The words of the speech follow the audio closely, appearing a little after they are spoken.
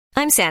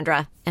I'm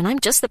Sandra, and I'm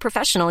just the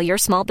professional your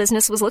small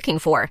business was looking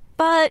for.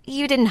 But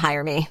you didn't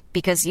hire me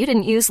because you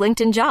didn't use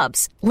LinkedIn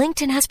Jobs.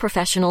 LinkedIn has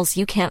professionals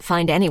you can't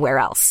find anywhere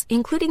else,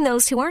 including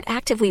those who aren't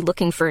actively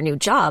looking for a new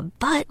job,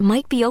 but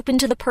might be open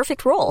to the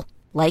perfect role,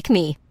 like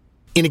me.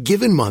 In a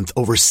given month,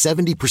 over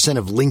 70%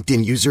 of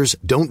LinkedIn users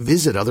don't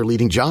visit other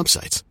leading job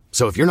sites.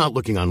 So if you're not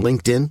looking on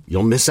LinkedIn,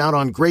 you'll miss out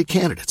on great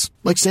candidates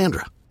like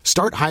Sandra.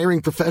 Start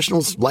hiring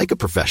professionals like a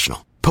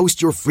professional.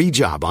 Post your free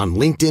job on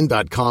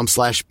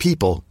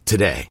linkedin.com/people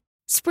today.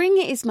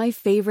 Spring is my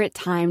favorite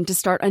time to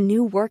start a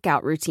new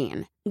workout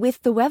routine.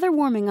 With the weather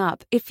warming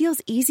up, it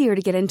feels easier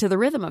to get into the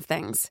rhythm of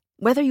things.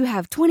 Whether you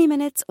have 20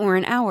 minutes or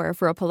an hour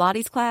for a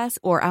Pilates class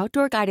or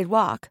outdoor guided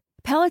walk,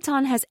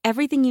 Peloton has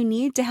everything you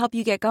need to help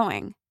you get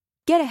going.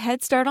 Get a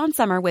head start on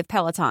summer with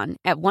Peloton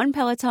at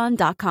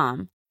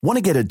onepeloton.com. Want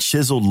to get a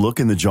chiseled look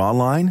in the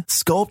jawline?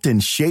 Sculpt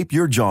and shape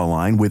your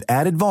jawline with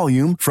added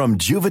volume from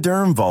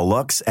Juvederm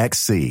Volux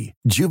XC.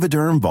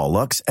 Juvederm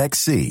Volux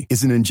XC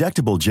is an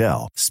injectable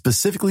gel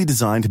specifically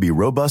designed to be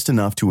robust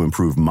enough to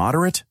improve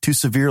moderate to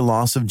severe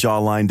loss of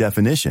jawline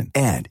definition.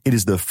 And it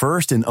is the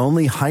first and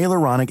only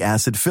hyaluronic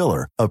acid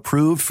filler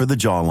approved for the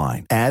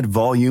jawline. Add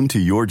volume to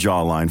your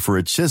jawline for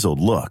a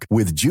chiseled look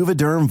with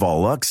Juvederm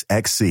Volux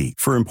XC.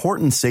 For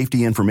important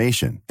safety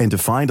information and to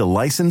find a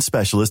licensed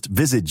specialist,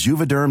 visit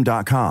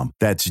Juvederm.com.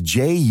 That's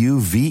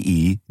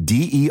Juvederm.com.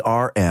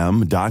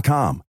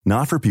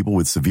 Not for people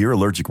with severe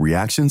allergic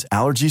reactions,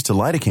 allergies to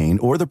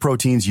lidocaine, or the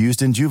proteins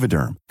used in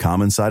Juvederm.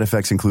 Common side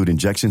effects include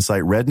injection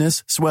site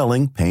redness,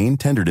 swelling, pain,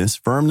 tenderness,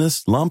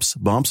 firmness, lumps,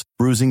 bumps,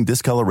 bruising,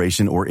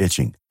 discoloration, or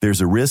itching.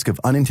 There's a risk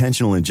of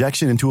unintentional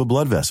injection into a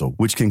blood vessel,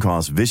 which can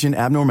cause vision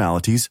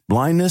abnormalities,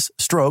 blindness,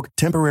 stroke,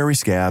 temporary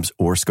scabs,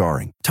 or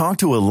scarring. Talk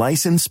to a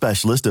licensed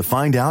specialist to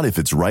find out if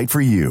it's right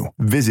for you.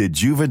 Visit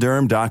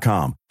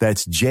Juvederm.com.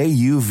 That's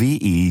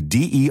Juvederm.com.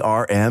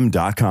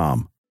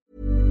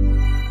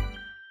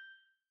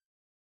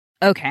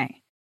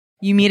 Okay,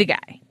 you meet a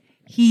guy.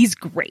 He's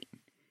great.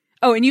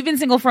 Oh, and you've been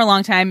single for a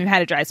long time. You've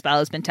had a dry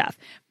spell. It's been tough.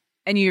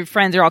 And your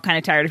friends are all kind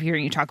of tired of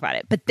hearing you talk about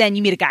it. But then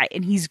you meet a guy,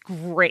 and he's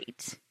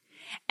great.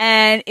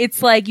 And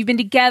it's like you've been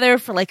together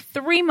for like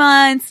 3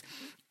 months,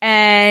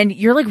 and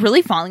you're like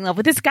really falling in love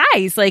with this guy.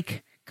 He's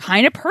like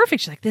kind of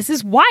perfect. You're like, this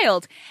is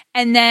wild.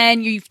 And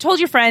then you've told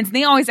your friends, and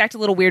they always act a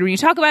little weird when you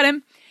talk about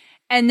him.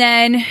 And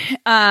then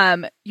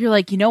you're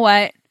like, you know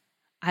what?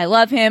 I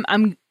love him.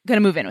 I'm going to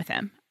move in with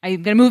him.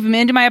 I'm going to move him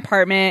into my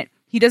apartment.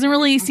 He doesn't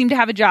really seem to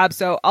have a job,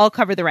 so I'll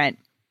cover the rent.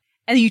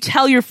 And you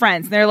tell your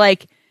friends, and they're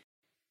like,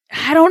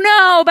 I don't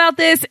know about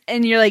this.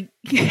 And you're like,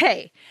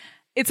 hey,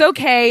 it's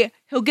okay.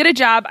 He'll get a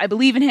job. I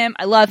believe in him.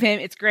 I love him.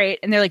 It's great.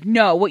 And they're like,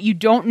 no, what you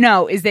don't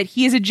know is that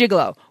he is a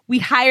gigolo. We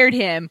hired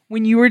him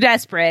when you were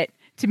desperate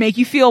to make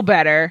you feel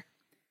better.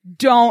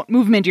 Don't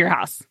move him into your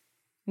house.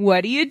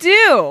 What do you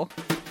do?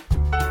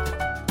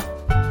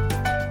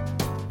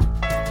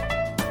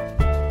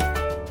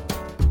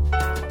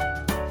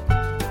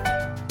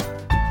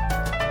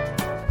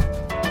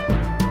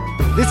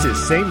 This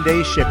is Same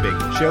Day Shipping,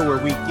 the show where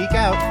we geek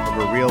out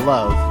over real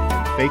love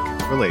and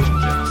fake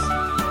relationships.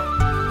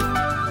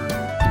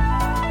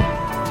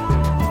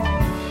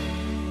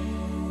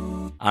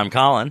 I'm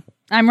Colin.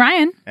 I'm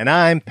Ryan. And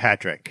I'm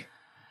Patrick.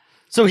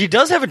 So he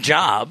does have a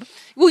job.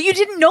 Well, you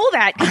didn't know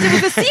that because it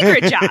was a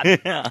secret job.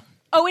 Yeah.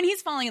 Oh, and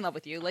he's falling in love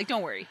with you. Like,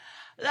 don't worry.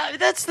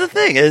 That's the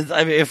thing.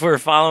 I mean, if we're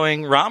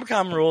following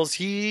rom-com rules,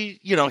 he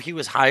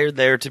was hired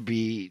there to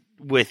be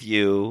with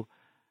you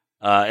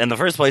in the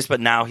first place, but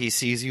now he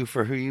sees you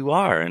for who you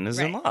are and is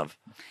in love.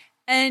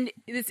 And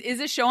this is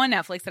a show on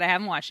Netflix that I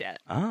haven't watched yet.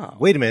 Oh.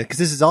 Wait a minute, because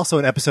this is also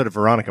an episode of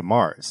Veronica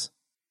Mars.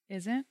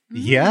 Is it?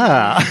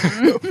 Yeah.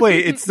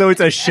 Wait, it's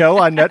a show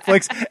on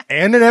Netflix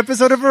and an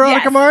episode of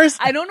Veronica Mars?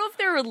 I don't know if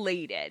they're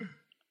related.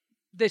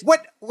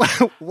 What?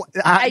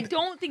 I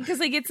don't think, because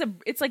like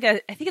I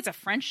think it's a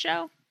French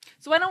show.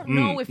 So I don't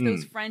know if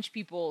those French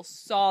people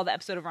saw the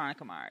episode of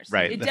Veronica Mars.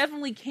 Right. It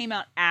definitely came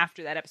out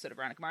after that episode of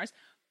Veronica Mars.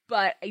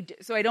 But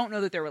so I don't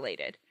know that they're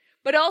related.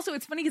 But also,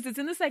 it's funny because it's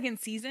in the second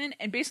season,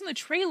 and based on the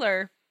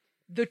trailer,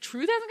 the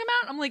truth hasn't come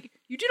out. I'm like,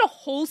 you did a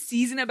whole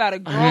season about a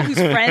girl whose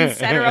friends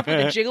set her up with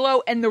a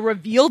gigolo, and the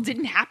reveal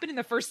didn't happen in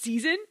the first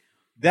season?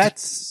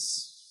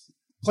 That's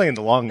playing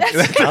the long game.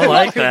 I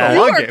like that.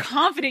 You are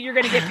confident you're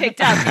going to get picked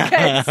up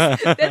because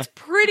that's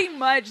pretty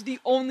much the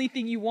only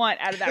thing you want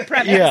out of that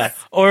premise. Yeah,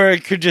 or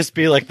it could just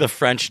be like the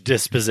French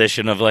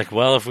disposition of like,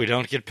 well, if we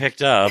don't get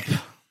picked up...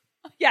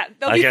 Yeah,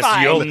 they'll I be guess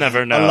fine. you'll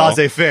never know. A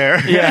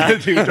laissez-faire. Yeah.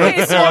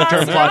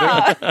 Long-term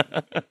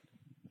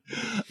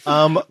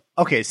plotting.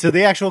 Okay, so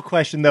the actual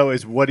question, though,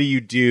 is what do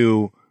you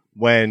do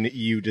when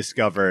you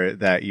discover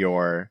that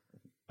your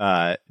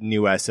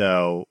new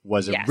SO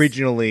was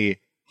originally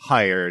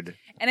hired?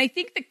 And I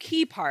think the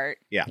key part,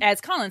 Yeah.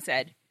 as Colin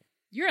said,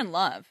 you're in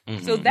love.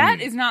 Mm-hmm. So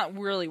that is not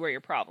really where your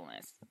problem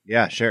is.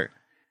 Yeah, sure.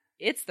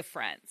 It's the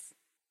friends.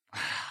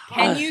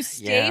 Can you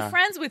stay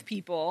friends with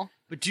people?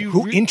 But do you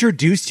Who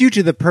introduced you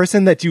to the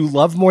person that you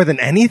love more than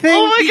anything?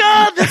 Oh my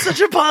God, that's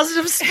such a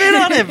positive spin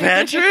on it,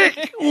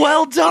 Patrick.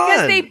 Well done.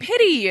 Because they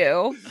pity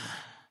you.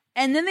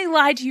 And then they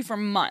lied to you for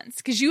months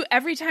because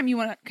every time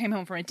you came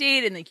home from a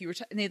date and like you were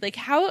and they'd like,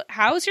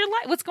 how's your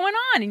life? What's going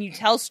on? And you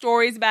tell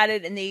stories about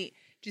it, and they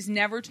just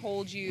never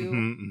told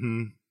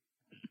you.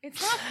 It's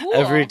not cool.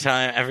 Every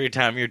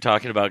time you're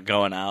talking about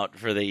going out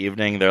for the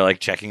evening, they're like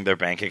checking their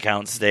bank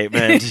account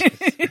statement.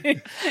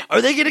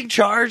 Are they getting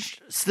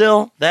charged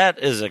still? That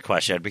is a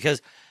question,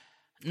 because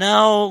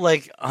now,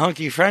 like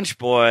hunky French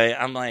boy,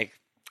 I'm like,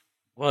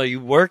 well, are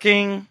you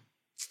working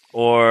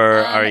or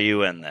are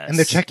you in this? And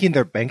they're checking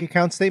their bank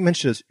account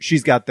statements.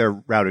 She's got their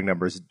routing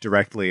numbers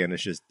directly, and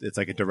it's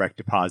like a direct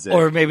deposit.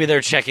 Or maybe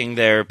they're checking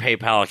their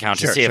PayPal account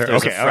to see if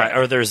there's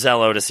or their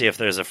Zello to see if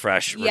there's a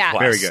fresh request.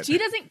 Very good. She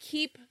doesn't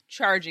keep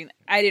charging.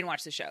 I didn't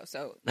watch the show,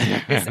 so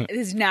this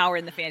is now we're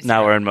in the fantasy.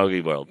 Now world. we're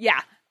in Mogi world. Yeah.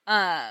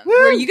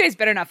 Where you guys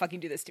better not fucking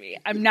do this to me.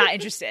 I'm not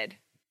interested.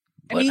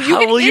 I mean,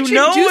 how will you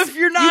know if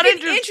you're not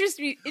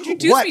interested?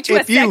 Introduce me to a sex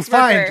worker. If you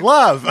find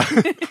love?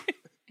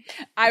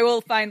 I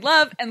will find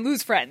love and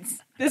lose friends.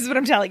 This is what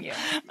I'm telling you.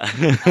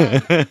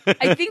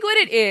 I think what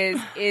it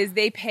is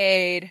they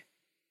paid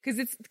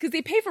because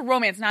they pay for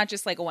romance, not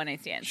just like a one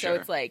night stand. Sure. So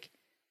it's like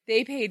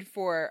they paid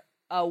for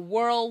a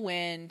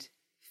whirlwind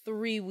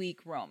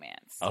 3-week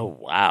romance. Oh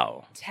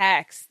wow!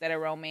 Texts that are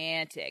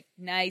romantic,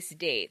 nice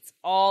dates,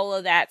 all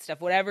of that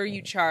stuff. Whatever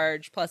you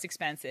charge plus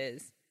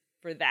expenses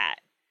for that.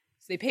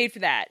 So they paid for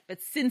that.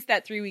 But since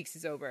that 3 weeks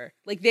is over,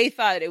 like they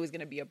thought it was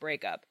going to be a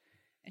breakup.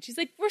 And she's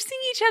like, we're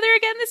seeing each other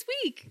again this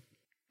week.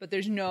 But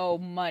there's no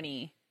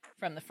money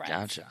from the friends.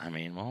 Gotcha. I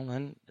mean, well,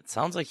 then it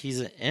sounds like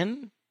he's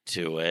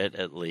into it,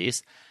 at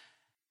least.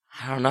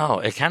 I don't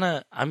know.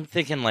 I'm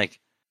thinking, like,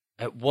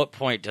 at what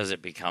point does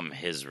it become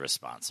his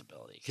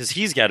responsibility? Because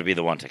he's got to be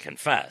the one to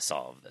confess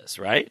all of this,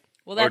 right?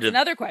 Well, that's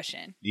another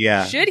question.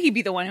 Yeah. Should he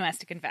be the one who has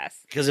to confess?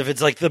 Because if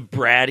it's like the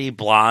bratty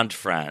blonde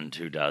friend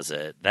who does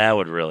it, that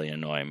would really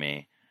annoy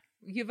me.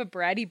 You have a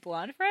bratty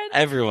blonde friend?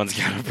 Everyone's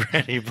got a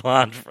bratty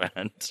blonde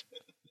friend.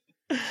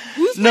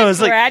 Who's the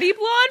bratty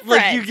blonde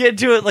friend?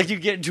 Like you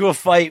get into a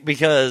fight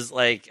because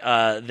like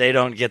they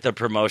don't get the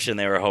promotion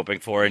they were hoping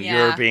for, and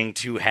you're being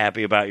too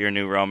happy about your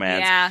new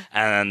romance. Yeah.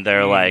 And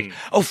they're like,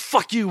 "Oh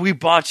fuck you, we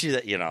bought you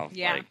that." You know.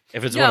 Yeah. Like,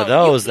 if it's one of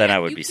those, then I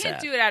would be sad. You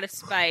can't do it out of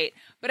spite,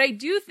 but I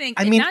do think.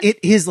 I mean, it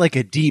is like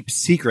a deep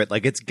secret.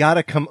 Like it's got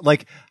to come.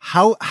 Like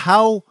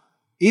how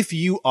if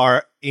you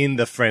are in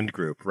the friend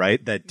group,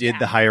 right, that did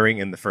the hiring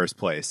in the first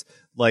place,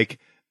 like.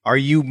 Are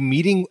you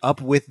meeting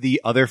up with the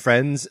other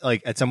friends,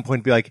 like, at some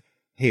point be like,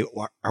 hey,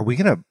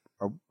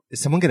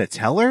 is someone going to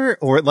tell her?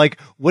 Or,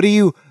 like, what do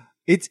you,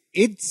 it's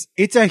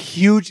a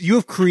huge, you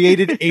have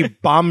created a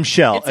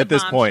bombshell at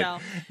this point.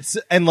 So,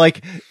 and,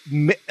 like,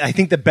 I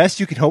think the best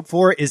you can hope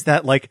for is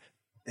that, like,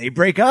 they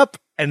break up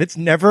and it's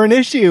never an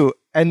issue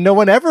and no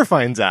one ever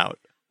finds out.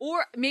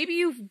 Or maybe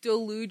you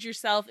delude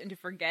yourself into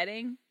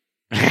forgetting.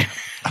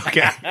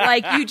 Okay.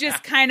 Like you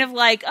just kind of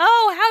like,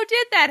 oh, how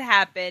did that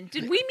happen?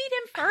 Did we meet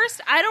him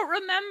first? I don't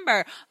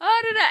remember.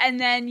 And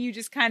then you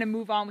just kind of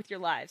move on with your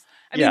lives.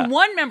 I mean,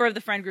 one member of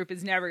the friend group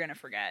is never going to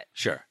forget.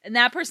 Sure. And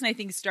that person, I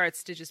think,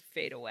 starts to just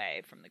fade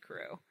away from the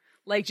crew.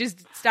 Like,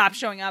 just stop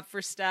showing up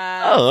for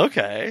stuff. Oh,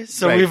 okay.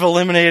 So we've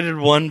eliminated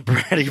one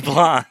bratty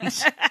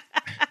blonde.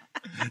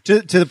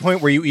 To the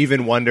point where you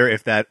even wonder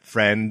if that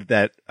friend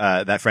that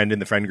friend in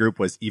the friend group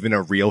was even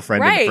a real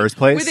friend in the first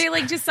place. Were they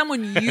like just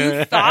someone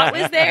you thought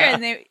was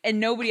there and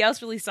nobody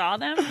else really saw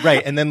them?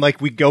 Right. And then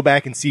like we go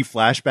back and see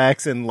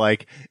flashbacks and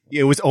like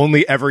it was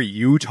only ever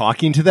you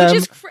talking to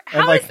them.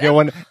 And like no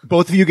one,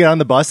 both of you get on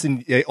the bus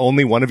and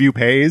only one of you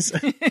pays.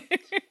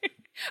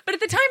 But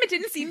at the time, it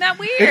didn't seem that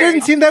weird. It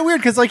didn't seem that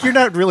weird because, like, you're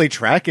not really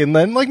tracking.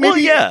 Then, like,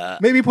 maybe,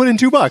 maybe put in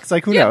 $2.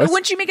 Like, who knows? Yeah, but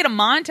once you make it a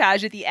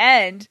montage at the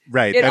end,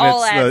 right? It and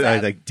all it's adds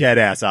up. Like dead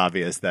ass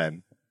obvious.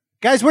 Then,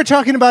 guys, we're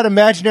talking about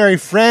imaginary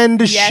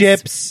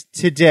friendships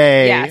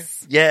today.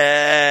 Yes,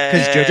 yeah,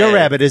 because Jojo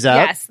Rabbit is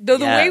out. Yes, though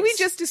the way we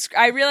just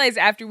I realized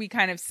after we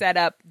kind of set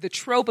up the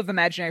trope of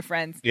imaginary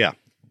friends. Yeah,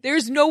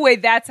 there's no way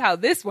that's how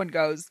this one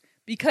goes.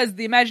 Because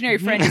the imaginary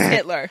friend is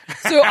Hitler.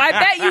 So I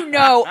bet you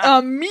know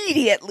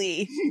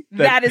immediately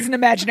that is an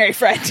imaginary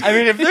friend. I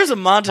mean, if there's a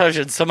montage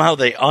and somehow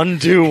they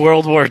undo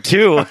World War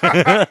II.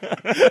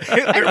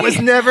 Hitler was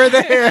never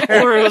there.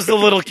 Or it was the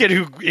little kid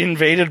who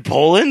invaded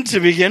Poland to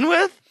begin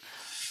with.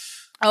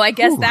 Oh, I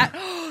guess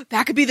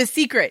that could be the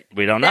secret.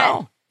 We don't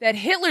know. That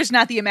Hitler's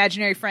not the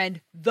imaginary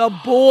friend. The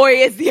boy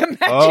is the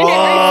imaginary Oh,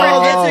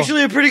 friend. that's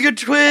actually a pretty good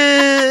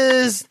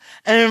twist.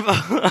 And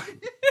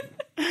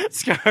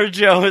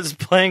ScarJo is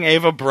playing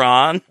Ava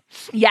Braun.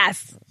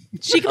 Yes.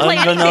 She can play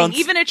anything,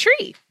 even a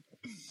tree.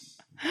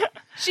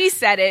 She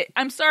said it.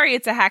 I'm sorry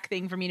it's a hack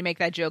thing for me to make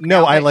that joke.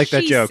 No, now, I like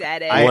that she joke.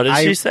 Said it. What did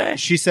she say?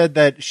 She said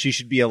that she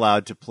should be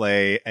allowed to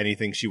play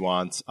anything she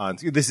wants on.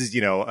 This is,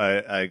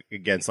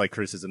 against like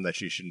criticism that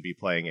she shouldn't be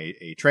playing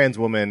a trans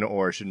woman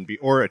or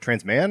a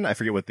trans man. I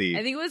forget what I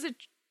think it was a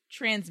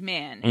trans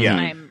man. Yeah.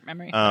 In my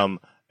memory.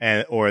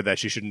 Or that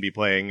she shouldn't be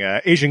playing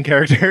Asian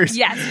characters.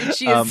 Yes, and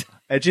she is.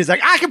 And she's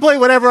like, I can play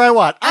whatever I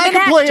want. I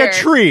can play a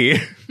tree.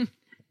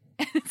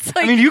 It's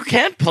like, I mean, you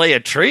can't play a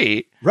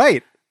tree.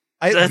 Right.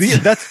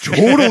 That's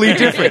totally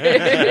different.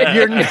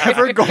 You're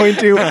never going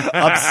to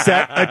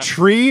upset a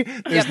tree.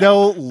 There's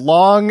no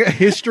long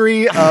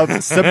history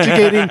of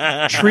subjugating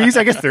trees.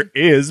 I guess there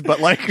is, but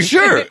like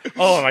Sure.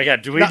 Oh my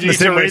God. Do we Not in the need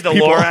same to way read as the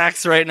people.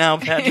 Lorax right now,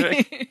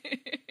 Patrick?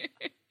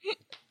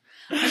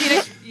 I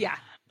mean, yeah.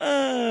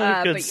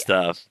 Good but yeah.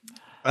 stuff.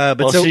 but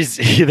Well, so she's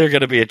either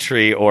going to be a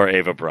tree or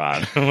Ava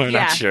Braun. We're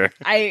Yeah. not sure.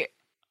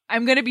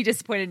 I'm going to be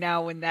disappointed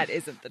now when that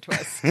isn't the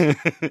twist. Guys,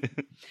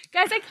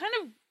 I kind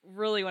of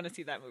really want to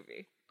see that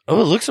movie. Oh,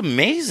 it looks It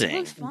amazing.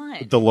 looks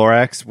fun. the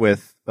Lorax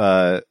with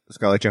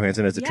Scarlett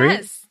Johansson as a tree.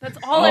 Yes, that's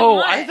all I Oh,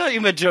 want. I thought you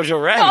meant Jojo No,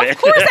 Rabbit. of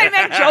course I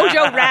meant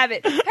Jojo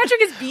Rabbit.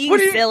 Patrick is being What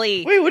do you-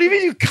 silly. Wait, what do you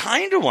mean you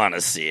kind of want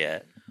to see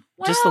it?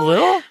 Just a Well,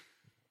 little?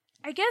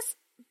 I guess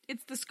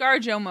it's the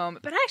ScarJo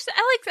moment, but actually,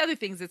 I like the other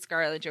things that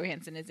Scarlett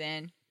Johansson is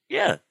in.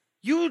 Yeah.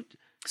 You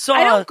I saw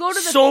don't go to the-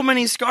 so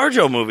many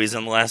ScarJo movies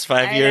in the last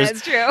 5 years.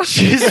 That's true.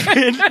 She's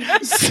been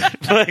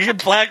fucking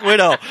Black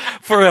Widow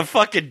for a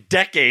fucking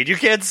decade. You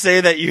can't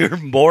say that you're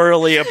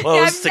morally Yeah,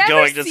 opposed I've to never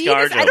going to seen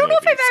ScarJo this. I don't know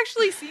if movies. I've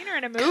actually seen her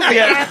in a movie.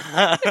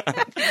 Yeah.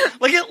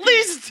 Like at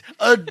least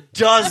a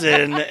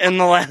dozen in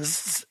the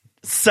last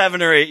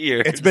 7 or 8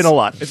 years. It's been a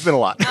lot.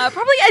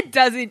 Probably a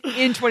dozen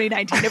in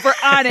 2019, if we're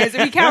honest,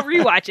 if we count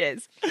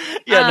rewatches.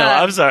 Yeah, no,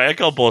 I'm sorry. I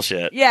call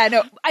bullshit. Yeah,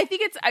 no, I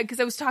think it's because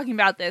I was talking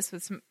about this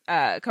with some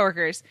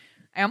coworkers.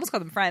 I almost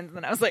called them friends, and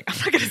then I was like, I'm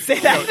not going to say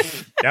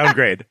that.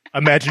 Downgrade.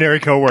 Imaginary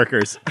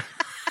coworkers.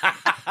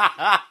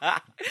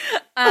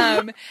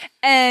 And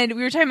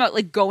we were talking about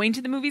like going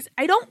to the movies.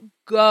 I don't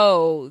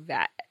go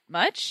that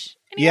much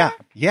anymore.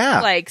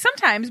 Yeah. Like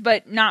sometimes,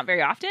 but not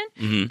very often.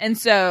 Mhm. And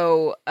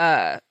so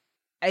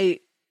I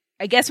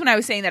guess when I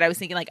was saying that, I was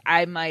thinking like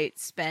I might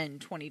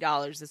spend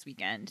 $20 this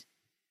weekend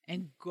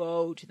and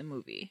go to the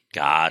movie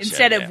Gotcha.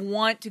 instead yeah. of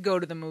want to go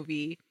to the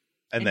movie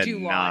and and do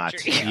then not.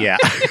 laundry. Yeah.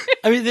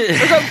 I mean, or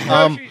go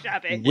grocery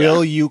shopping.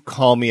 Will you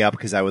call me up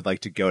because I would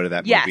like to go to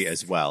that Yes. movie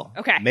as well?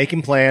 Okay.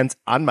 Making plans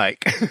on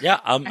Mike. yeah,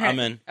 I'm All right.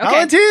 in. Okay.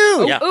 Colin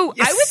too. Yeah. Ooh,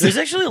 I was There's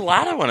actually a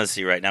lot I want to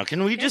see right now.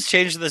 Can we just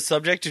change the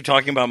subject to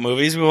talking about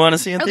movies we want to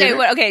see in okay.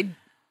 theater?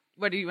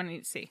 What do you want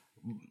to see?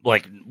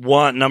 Like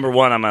number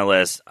one on my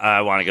list,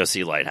 I want to go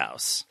see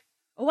Lighthouse.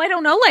 Oh, I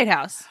don't know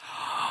Lighthouse.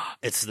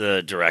 It's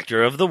the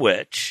director of The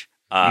Witch.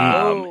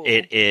 Oh.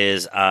 It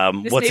is This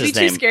what's may be his too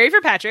name? scary for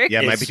Patrick.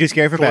 Yeah, it might It's be too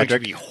scary for going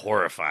Patrick. to be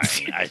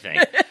horrifying. I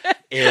think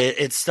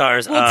it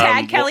stars. We'll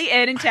tag Kelly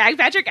in and tag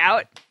Patrick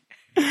out.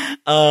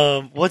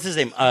 What's his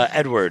name?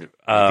 Edward.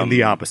 In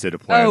the opposite of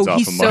plans off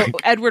he's of so Mike.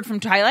 Edward from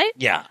Twilight.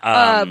 Yeah.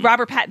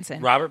 Robert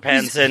Pattinson. Robert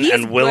Pattinson He's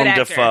and a Willem good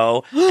actor.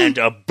 Dafoe and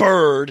a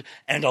bird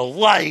and a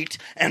light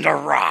and a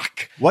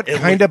rock. What It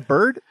kind of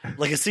bird?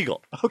 like a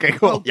seagull. Okay,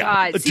 cool. Oh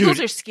Yeah. God, seagulls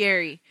Dude. are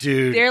scary.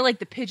 Dude. They're like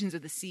the pigeons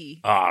of the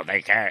sea. Oh,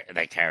 they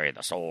carry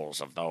the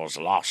souls of those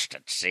lost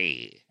at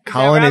sea.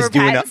 Colin is Robert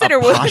doing a Pattinson or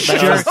was it posture.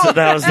 Dafoe?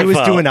 That was He was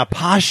Dafoe. doing a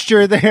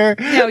posture there.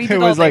 No, he did it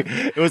the was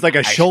whole like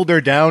a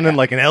shoulder down and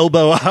like an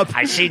elbow up.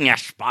 I seen you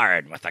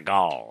sparred with the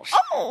gulls.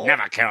 Oh.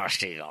 Never kill a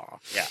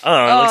seagull. Yeah. Oh,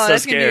 it looks so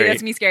that's scary.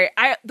 That's me scary.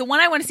 The one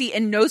I want to see,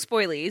 and no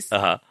spoilies.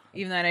 Uh-huh.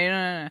 Even though I don't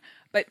know.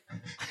 But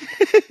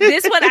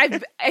this one,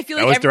 I feel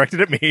like That was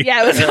directed at me.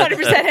 Yeah, it was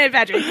 100% at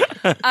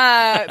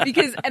Patrick.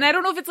 Because, and I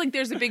don't know if it's like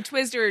there's a big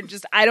twist or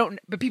just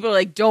but people are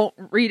like, don't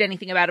read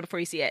anything about it before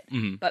you see it.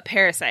 Mm-hmm. But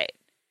Parasite,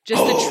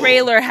 just the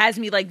trailer has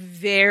me like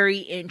very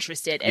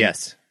interested. And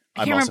Yes.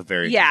 I I'm can't also remember-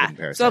 very yeah. interested in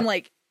Parasite. So I'm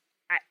like,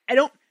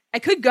 I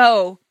could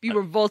go be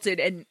revolted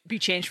and be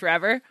changed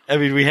forever. I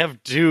mean, we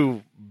have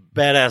 2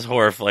 badass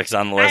horror flicks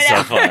on the list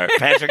I so know. far.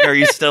 Patrick, are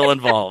you still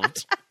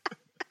involved?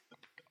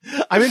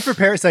 I'm in for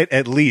Parasite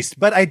at least,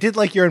 but I did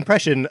like your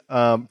impression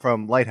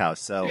from Lighthouse.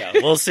 So Yeah,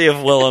 we'll see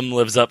if Willem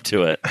lives up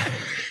to it.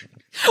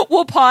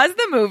 We'll pause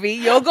the movie.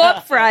 You'll go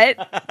up front.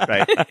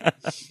 right.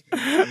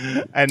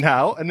 And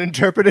now an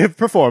interpretive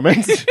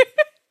performance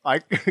by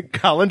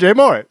Colin J.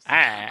 Morris.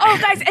 Oh,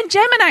 guys, and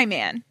Gemini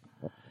Man.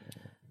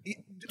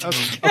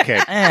 Okay.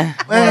 Okay.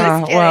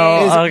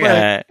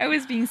 I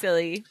was being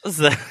silly.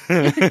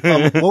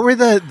 What were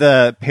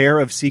the pair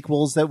of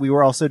sequels that we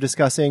were also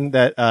discussing?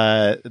 That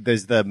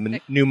there's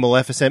the new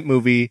Maleficent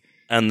movie.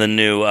 And the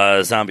new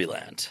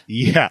Zombieland.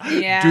 Yeah.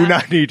 Yeah. Do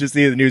not need to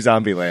see the new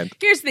Zombieland.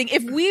 Here's the thing.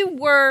 If we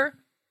were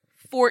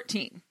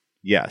 14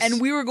 Yes. and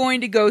we were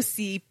going to go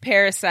see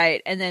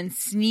Parasite and then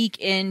sneak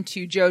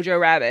into Jojo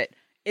Rabbit,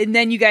 and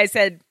then you guys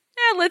said,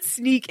 let's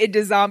sneak into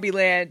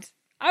Zombieland,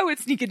 I would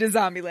sneak into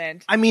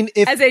Zombieland I mean,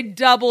 if as a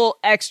double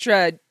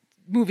extra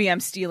movie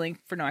I'm stealing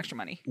for no extra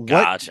money.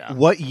 Gotcha.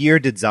 What year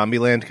did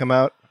Zombieland come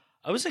out?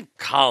 I was in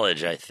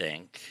college, I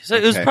think. So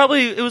it was Okay.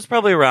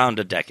 probably around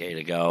a decade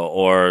ago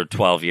or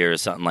 12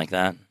 years, something like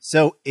that.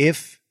 So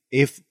if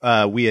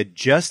we had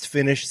just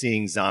finished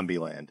seeing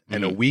Zombieland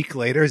and a week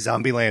later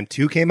Zombieland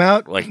 2 came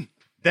out, Like,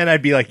 then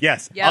I'd be like,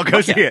 yes, Yep. I'll go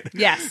see it.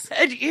 Yes.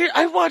 and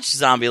I watched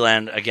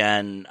Zombieland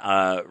again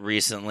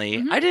recently.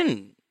 Mm-hmm. I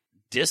didn't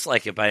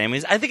dislike it by any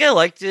means. I think I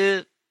liked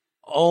it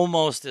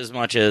almost as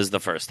much as the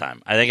first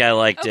time. I think I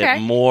liked Okay.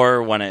 it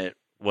more when it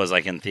was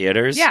like in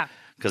theaters. Yeah.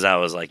 Because I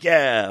was like,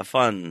 yeah,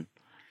 fun.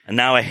 And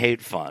now I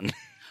hate fun.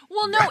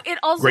 Well, no, it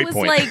also Great was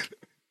point. like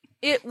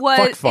it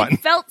Fuck fun. it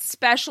felt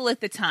special at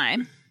the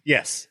time,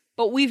 Yes.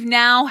 but we've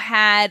now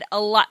had a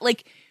lot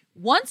like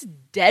once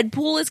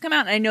Deadpool has come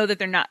out, and I know that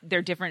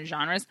they're different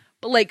genres,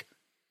 but like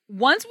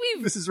once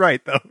we've This is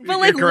right, though. but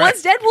like You're correct.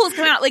 once Deadpool has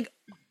come out, like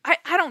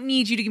I don't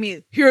need you to give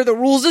me here are the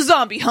rules of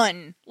zombie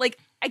hunting. Like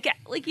I get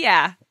like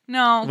yeah.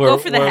 No, go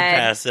for the we're head.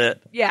 past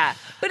it. Yeah.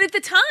 But at the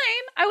time,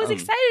 I was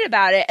excited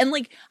about it. And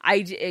like,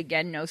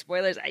 again, no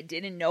spoilers. I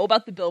didn't know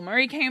about the Bill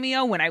Murray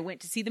cameo when I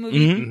went to see the movie.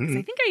 Mm-hmm. 'Cause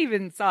I think I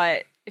even saw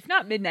it, if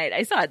not midnight,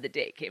 I saw it the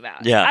day it came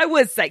out. Yeah. I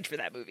was psyched for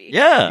that movie.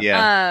 Yeah.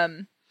 Yeah.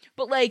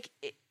 But like,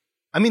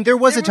 I mean, there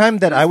was a time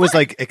that it was I was fun.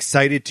 like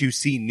excited to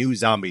see new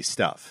zombie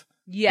stuff.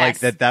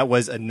 yes. Like that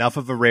was enough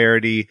of a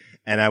rarity,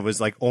 and I was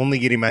like only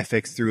getting my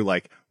fix through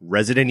like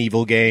Resident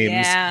Evil games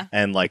Yeah.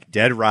 and like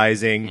Dead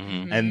Rising,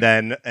 Mm-hmm.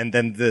 and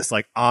then this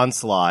like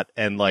onslaught,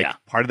 and like Yeah.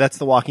 part of that's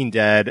The Walking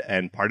Dead,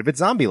 and part of it's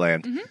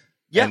Zombieland.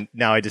 Yeah. And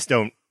now I just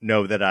don't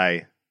know that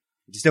I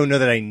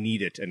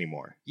need it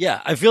anymore.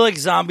 Yeah, I feel like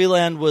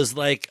Zombieland was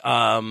like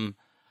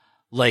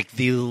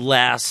the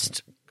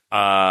last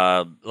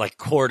like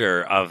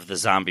quarter of the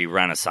zombie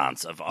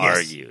renaissance of our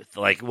Yes. youth.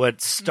 Like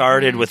what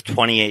started with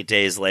 28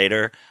 Days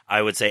Later,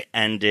 I would say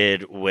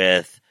ended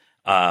with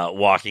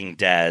Walking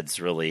Dead's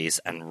release,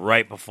 and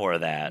right before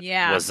that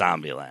Yeah. was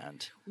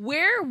Zombieland.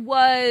 Where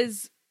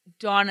was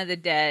Dawn of the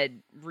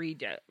Dead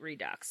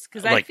Redux?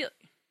 Because I Like- feel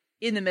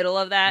in the middle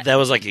of that. That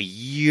was like a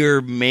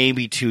year,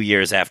 maybe 2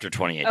 years after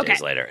 28 Okay.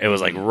 Days Later. It was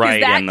like 'Cause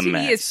right that in the to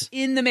me mix. is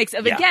in the mix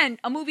of, Yeah. again,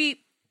 a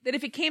movie that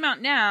if it came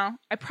out now,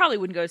 I probably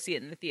wouldn't go see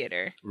it in the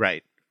theater.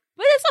 Right.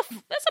 But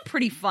that's a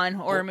pretty fun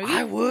horror movie.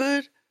 I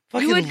would.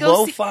 Fucking would go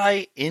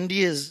lo-fi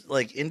India's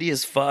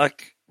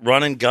fuck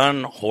run and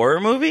gun horror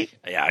movie?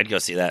 Yeah, I'd go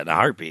see that in a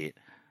heartbeat.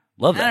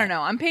 Love that. I don't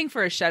know. I'm paying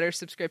for a Shudder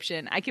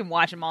subscription. I can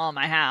watch them all in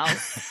my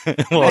house.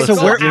 Well, So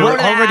go we're out of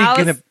the already house.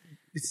 gonna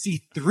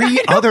see 3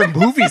 other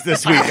movies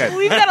this weekend.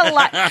 We've got a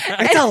lot.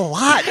 It's a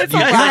lot. It's you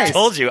a guys, lot. I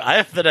told you, I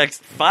have the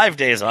next 5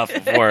 days off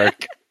of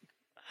work.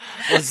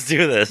 Let's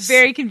do this.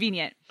 Very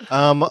convenient.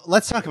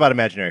 Let's talk about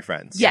imaginary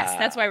friends. Yes,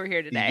 that's why we're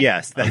here today.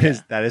 Yes,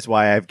 that is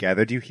why I've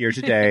gathered you here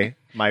today.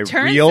 My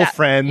Turns real out-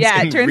 friends Yeah,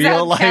 it and turns real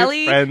out life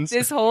Kelly friends.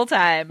 this whole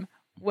time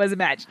was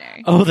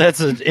imaginary. Oh, that's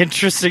an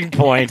interesting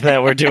point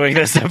that we're doing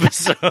this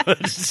episode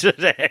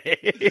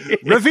today.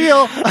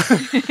 Reveal.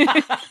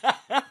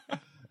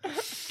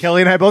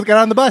 Kelly and I both got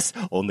on the bus.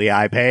 Only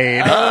I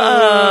paid.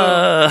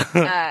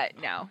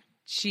 No,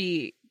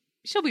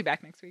 she'll be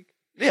back next week.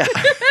 Yeah.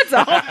 That's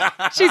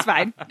all. She's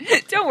fine.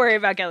 Don't worry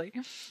about Kelly.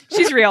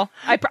 She's real.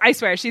 I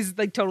swear, she's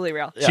like totally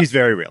real. She's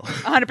very real.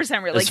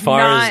 100% real. As Like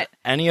far not. as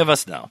any of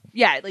us know.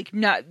 Yeah, like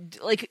not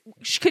like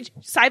could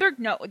Cyborg?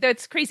 No,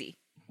 that's crazy.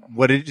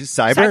 What did you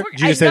cyber? Cyborg? You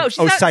just said, No, she's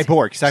oh, not-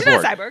 cyborg. she's not a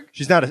cyborg.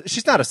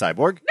 She's not a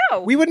cyborg.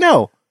 No. We would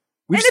know.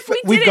 And if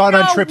we we've didn't gone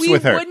know, on trips we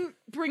with her. wouldn't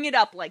bring it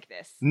up like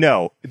this.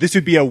 No, this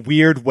would be a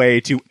weird way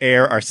to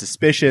air our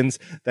suspicions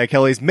that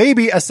Kelly's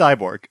maybe a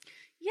cyborg.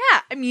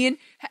 Yeah, I mean,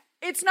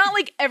 it's not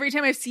like every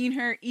time I've seen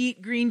her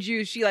eat green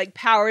juice, she like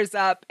powers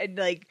up and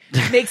like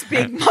makes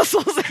big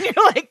muscles, and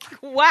you're like,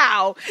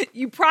 wow,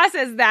 you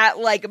process that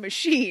like a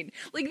machine.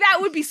 Like that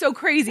would be so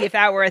crazy if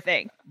that were a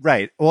thing.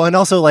 Right. Well, and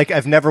also, like,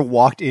 I've never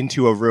walked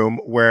into a room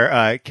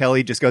where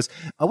Kelly just goes,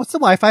 what's the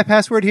Wi-Fi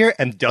password here?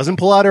 And doesn't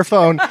pull out her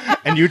phone.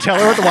 And you tell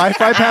her what the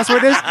Wi-Fi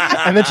password is.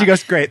 And then she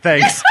goes, great,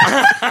 thanks.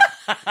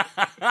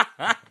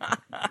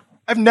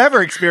 I've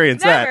never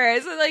experienced that.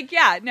 Never. So like,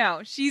 yeah, no,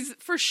 she's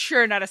for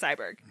sure not a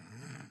cyborg.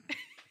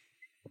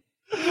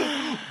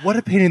 What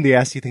a pain in the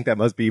ass do you think that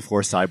must be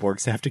for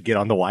cyborgs to have to get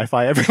on the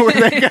Wi-Fi everywhere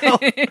they go?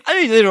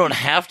 I mean, they don't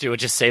have to. It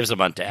just saves them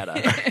on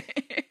data.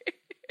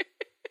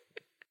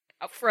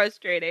 How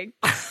frustrating.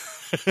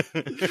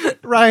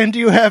 Ryan, do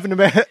you have an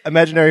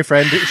imaginary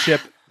friendship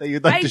that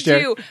you'd like I to share?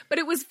 do, but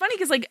it was funny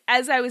because like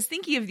as I was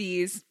thinking of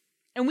these,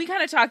 and we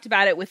kind of talked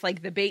about it with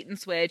like the bait and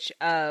switch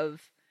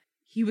of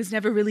he was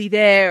never really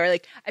there. Or,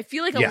 like I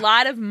feel like Yeah. a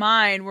lot of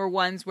mine were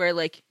ones where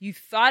like you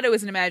thought it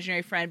was an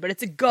imaginary friend, but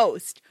it's a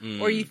ghost,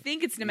 or you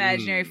think it's an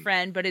imaginary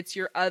friend, but it's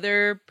your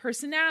other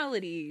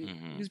personality,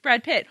 who's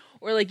Brad Pitt,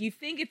 or like you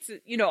think it's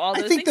all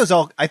those I think things. those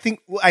all. I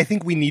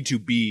think we need to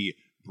be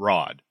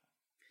broad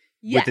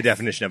with Yes. the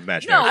definition of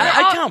imaginary. No,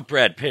 friend. I count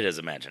Brad Pitt as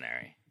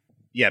imaginary.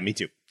 Yeah, me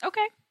too.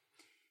 Okay,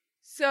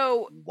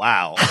 so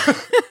Wow.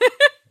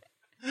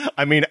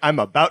 I mean, I'm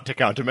about to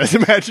count him as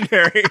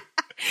imaginary.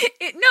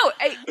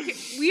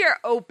 we are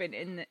open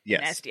in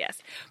Yes. SDS.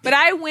 But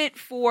I went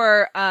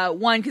for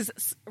one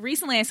because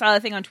recently I saw a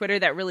thing on Twitter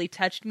that really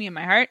touched me in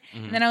my heart.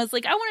 And then I was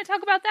like, I want to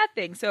talk about that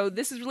thing. So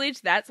this is related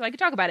to that, so I could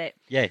talk about it.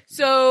 Yay.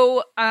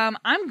 So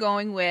I'm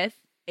going with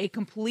a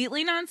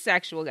completely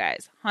non-sexual,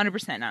 guys.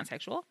 100%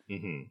 non-sexual.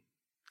 Mm-hmm.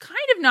 Kind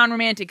of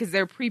non-romantic because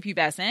they're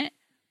prepubescent.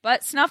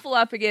 But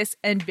Snuffleupagus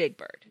and Big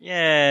Bird.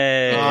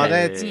 Yay. Oh,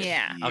 that's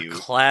Yeah. a cute.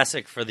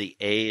 classic for the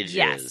ages.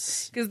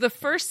 Yes, because the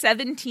first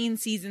 17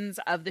 seasons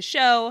of the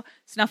show,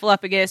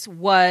 Snuffleupagus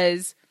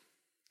was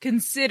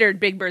considered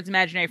Big Bird's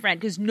imaginary friend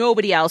because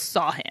nobody else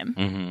saw him.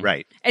 Mhm.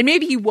 Right. And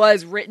maybe he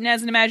was written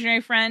as an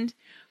imaginary friend,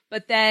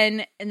 but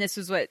then, and this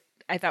was what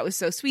I thought was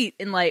so sweet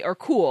and or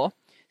cool.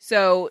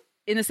 So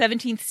in the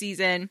 17th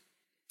season,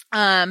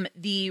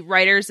 the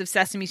writers of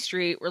Sesame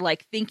Street were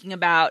thinking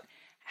about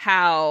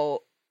how,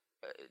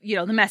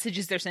 the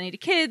messages they're sending to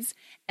kids,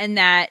 and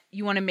that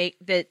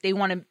they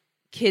want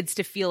kids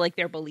to feel like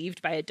they're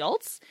believed by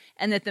adults,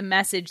 and that the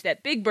message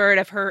that Big Bird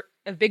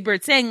of Big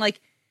Bird saying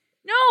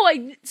no,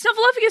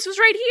 Snuffleupagus was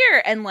right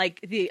here, and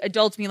the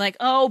adults being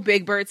oh,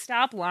 Big Bird,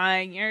 stop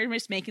lying, you're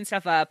just making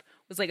stuff up,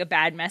 was a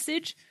bad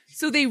message.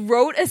 So they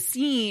wrote a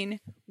scene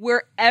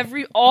where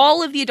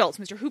all of the adults,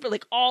 Mr. Hooper,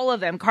 all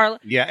of them, Carla,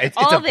 it's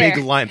all a big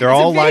line. They're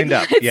all lined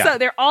up. Yeah, so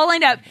they're all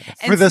lined up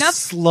and for the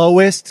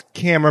slowest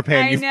camera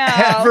pan you've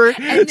ever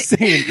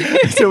seen,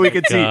 so we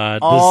could see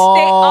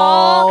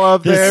all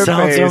of their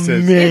sounds faces.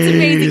 amazing. It's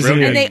amazing.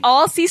 Brilliant. And they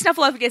all see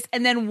Snuffleupagus,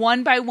 and then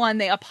one by one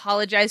they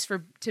apologize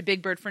to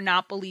Big Bird for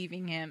not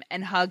believing him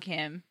and hug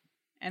him,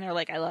 and they're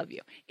I love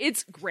you.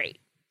 It's great.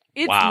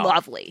 It's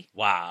lovely.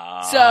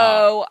 Wow.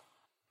 So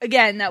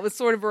again, that was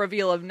sort of a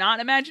reveal of not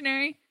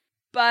imaginary,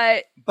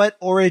 but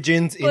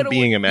origins in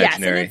being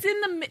imaginary. Yes,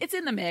 and it's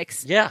in the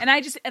mix. Yeah.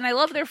 And I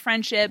love their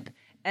friendship.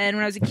 And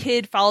when I was a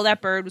kid, Follow That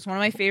Bird was one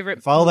of my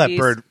favorite Follow movies.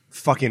 That Bird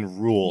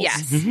fucking rules.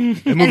 Yes.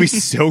 The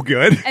movie's so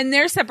good. And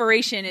their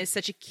separation is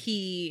such a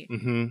key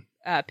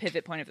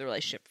pivot point of the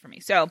relationship for me.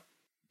 So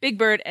Big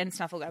Bird and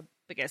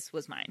Snuffleupagus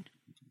was mine.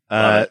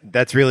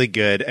 That's really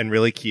good and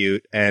really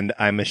cute. And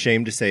I'm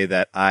ashamed to say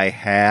that I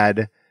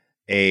had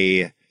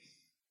a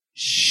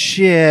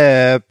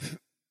ship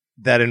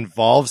that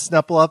involves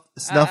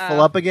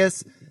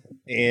Snuffleupagus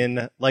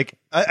in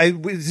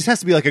this has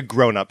to be a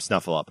grown-up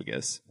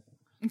Snuffleupagus.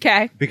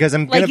 Okay. Because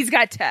I'm he's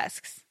got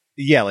tusks.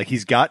 Yeah,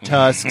 he's got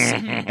tusks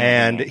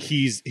and and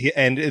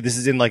this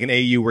is in an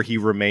AU where he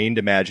remained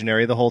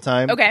imaginary the whole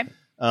time. Okay.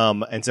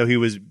 And so he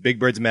was Big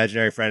Bird's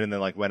imaginary friend and then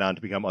went on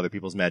to become other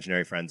people's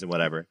imaginary friends and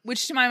whatever.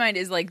 Which to my mind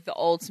is the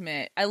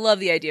ultimate. I love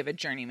the idea of a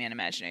journeyman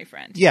imaginary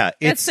friend. Yeah.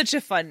 That's such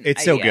a fun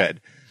It's idea. so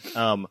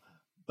good.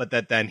 But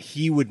that then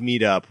he would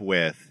meet up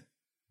with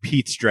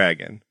Pete's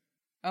dragon.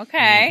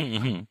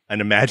 Okay.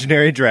 An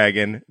imaginary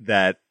dragon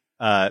that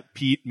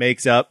Pete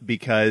makes up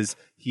because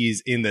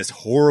he's in this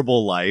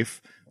horrible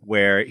life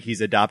where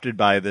he's adopted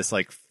by this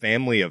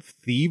family of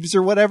thieves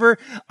or whatever.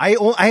 I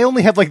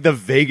only have the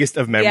vaguest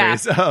of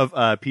memories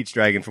of Pete's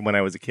Dragon from when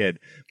I was a kid,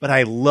 but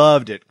I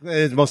loved it.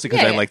 It's mostly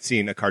because I liked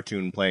seeing a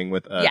cartoon playing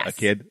with a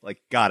kid.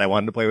 God, I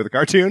wanted to play with a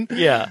cartoon.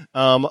 Yeah.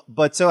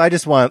 But so I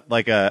just want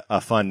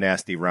a fun,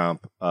 nasty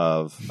romp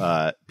of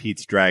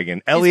Pete's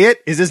Dragon. Elliot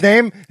is his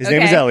name. His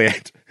name is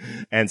Elliot.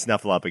 And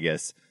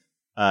Snuffleupagus.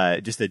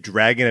 Just a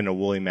dragon and a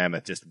woolly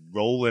mammoth just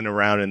rolling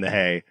around in the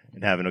hay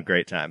and having a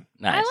great time.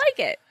 Nice. I like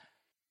it.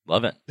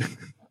 Love it.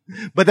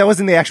 But that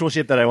wasn't the actual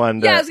ship that I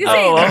wanted. Yeah, I was gonna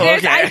say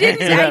okay.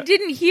 I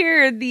didn't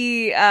hear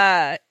the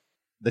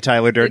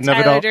Tyler Durden of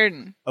it Tyler all.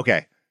 Durden.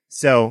 Okay,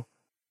 so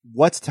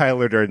what's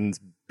Tyler Durden's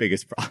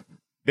biggest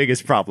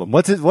problem?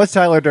 What's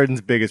Tyler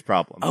Durden's biggest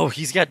problem? Oh,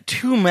 he's got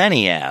too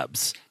many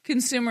abs.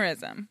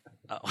 Consumerism.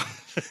 Oh.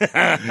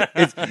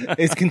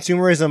 Is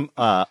consumerism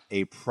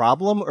a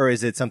problem, or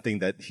is it something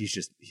that he's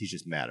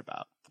just mad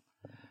about?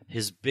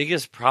 His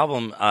biggest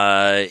problem,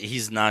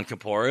 he's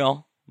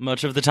non-corporeal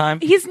much of the time.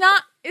 He's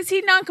not. Is he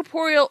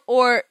non-corporeal,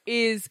 or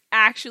is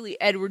actually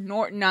Edward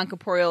Norton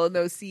non-corporeal in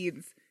those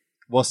scenes?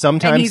 Well,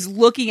 sometimes and he's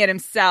looking at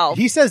himself.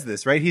 He says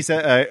this, right? He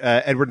said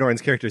Edward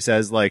Norton's character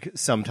says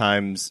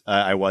sometimes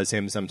I was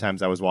him,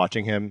 sometimes I was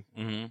watching him,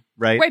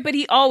 right? Right, but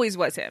he always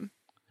was him.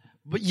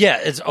 But yeah,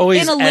 it's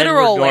always in a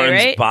literal Edward Norton's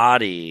way, right?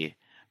 body.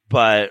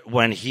 But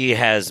when he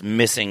has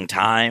missing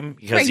time,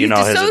 because he's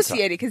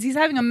dissociated because he's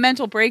having a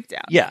mental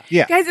breakdown. Yeah.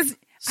 Guys,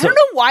 I don't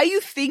know why you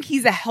think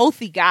he's a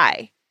healthy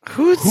guy.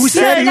 Who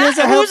said he was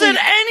a healthy? Who said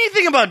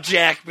anything about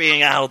Jack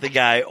being a healthy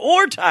guy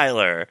or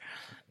Tyler?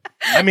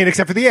 I mean,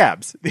 except for the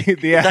abs.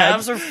 The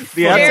abs are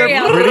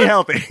pretty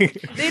healthy.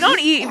 They don't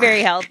eat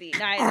very healthy,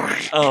 neither.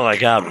 Oh my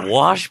God,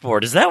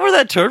 washboard. Is that where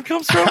that term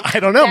comes from?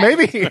 I don't know.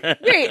 Maybe.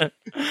 Wait,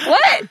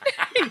 what?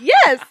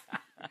 Yes.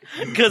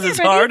 Because it's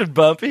hard and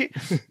bumpy.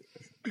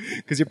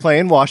 Because you're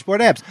playing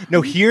washboard abs.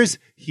 No, here's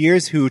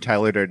who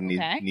Tyler Durden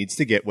needs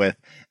to get with,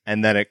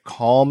 and then it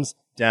calms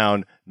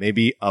down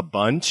maybe a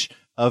bunch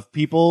of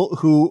people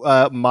who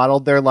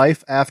modeled their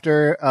life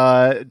after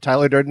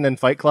Tyler Durden and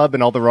Fight Club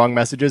and all the wrong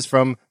messages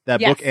from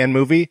that book and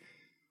movie.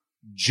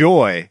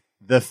 Joy,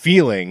 the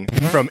feeling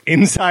from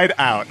inside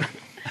out.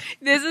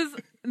 This is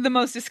the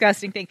most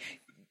disgusting thing.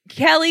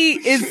 Kelly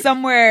is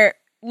somewhere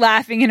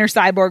laughing in her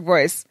cyborg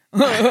voice.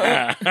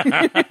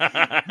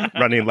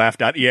 Running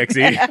laugh.exe.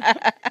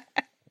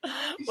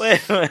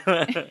 Wait.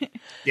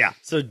 Yeah.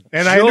 So,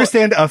 and I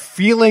understand a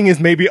feeling is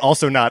maybe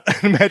also not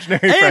an imaginary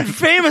friend. And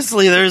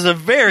famously, there's a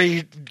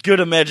very good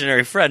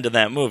imaginary friend in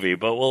that movie,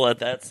 but we'll let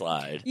that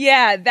slide.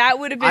 Yeah, that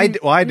would have been. I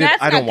don't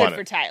not want good it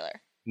for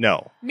Tyler.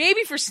 No.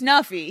 Maybe for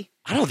Snuffy.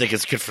 I don't think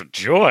it's good for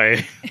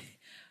Joy.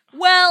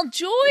 Well,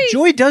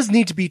 Joy does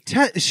need to be.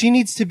 She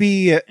needs to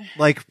be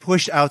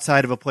pushed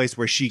outside of a place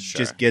where she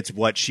just gets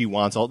what she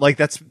wants.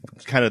 That's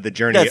kind of the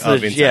journey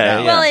of Inside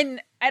Out. Well,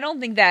 and don't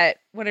think that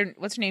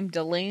what's her name,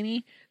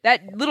 Delaney.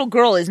 That little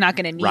girl is not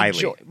going to need Riley.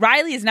 joy.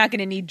 Riley is not going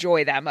to need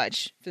joy that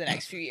much for the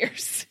next few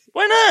years.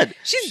 Why not?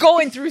 She's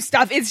going through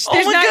stuff. There's Oh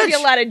my not going God. to be a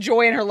lot of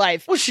joy in her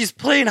life. Well, she's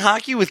playing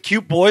hockey with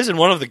cute boys in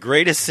one of the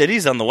greatest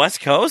cities on the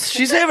West Coast.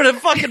 She's having a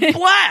fucking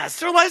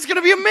blast. Her life's going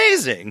to be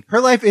amazing. Her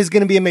life is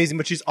going to be amazing,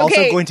 but she's also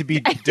Okay, going to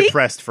be I think-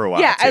 depressed for a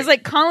while. Yeah, too. I was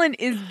like, Colin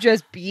is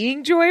just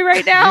being joy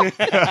right now.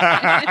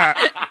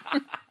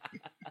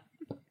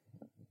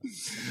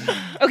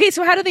 Okay,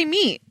 so how do they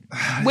meet?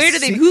 Where do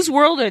they? See- Whose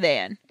world are they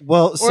in?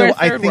 well, so a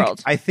I third think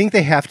world. I think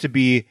they have to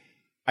be.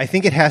 I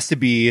think it has to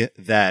be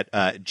that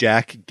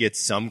Jack gets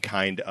some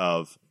kind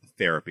of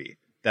therapy.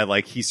 That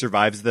like he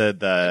survives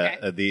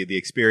the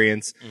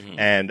experience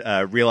and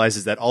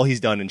realizes that all he's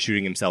done in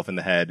shooting himself in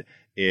the head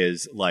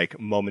is like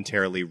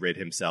momentarily rid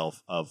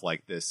himself of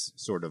like this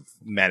sort of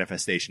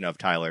manifestation of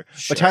Tyler.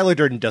 But Tyler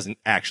Durden doesn't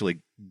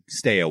actually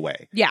stay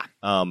away. Yeah.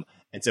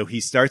 And so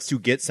he starts to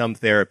get some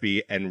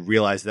therapy and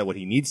realize that what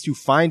he needs to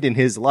find in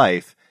his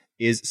life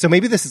is, so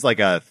maybe this is like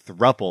a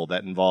throuple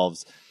that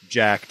involves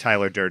Jack,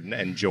 Tyler Durden,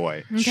 and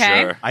Joy. Okay.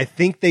 Sure. I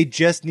think they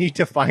just need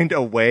to find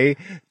a way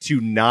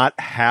to not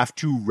have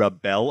to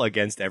rebel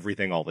against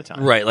everything all the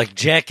time. Right, like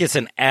Jack gets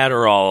an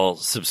Adderall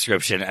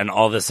subscription, and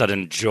all of a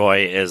sudden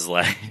Joy is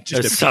like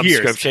Just a appears.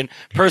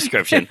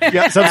 prescription.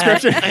 Yeah,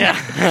 subscription.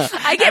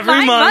 I get Every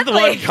mine month,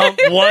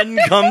 monthly. one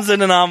comes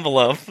in an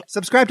envelope.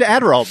 Subscribe to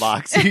Adderall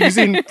Box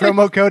using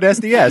promo code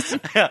SDS.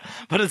 Yeah,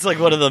 but it's like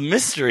one of the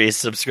mystery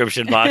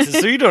subscription boxes,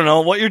 so you don't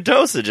know what your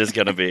dosage is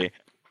going to be.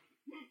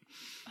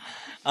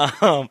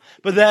 But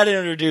that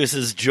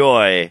introduces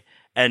Joy,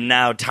 and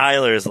now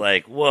Tyler's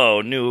like,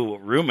 whoa, new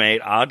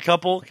roommate, odd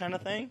couple kind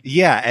of thing?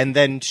 Yeah, and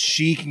then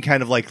she can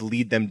kind of like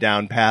lead them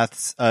down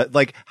paths.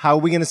 Like, how are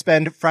we going to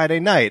spend Friday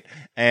night?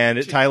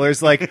 And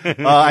Tyler's like,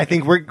 I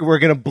think we're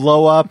going to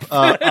blow up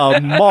a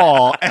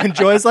mall. And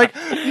Joy's like,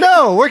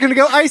 no, we're going to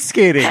go ice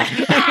skating.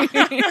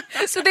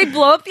 So they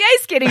blow up the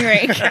ice skating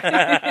rink.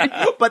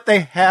 But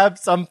they have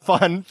some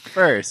fun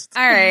first.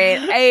 All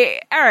right.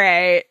 All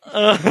right.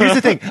 Here's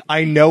the thing.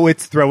 I know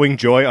it's throwing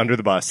Joy under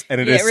the bus,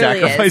 and it Yeah, is it really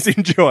is.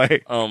 sacrificing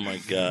Joy. Oh my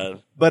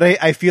god. But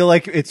I feel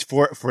like it's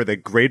for the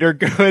greater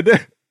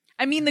good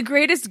I mean, the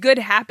greatest good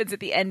happens at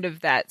the end of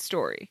that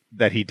story.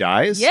 that he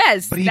dies.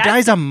 Yes, But he that's-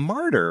 dies a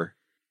martyr.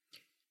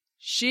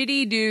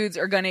 Shitty dudes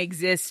are going to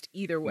exist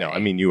either way. No, I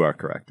mean, you are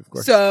correct, of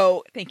course.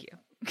 So, thank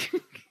you.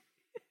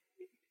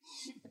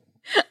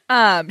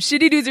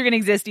 Shitty dudes are going to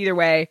exist either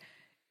way.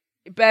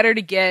 Better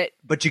to get.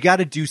 But you got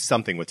to do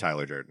something with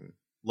Tyler Durden.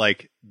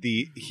 Like,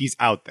 he's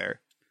out there.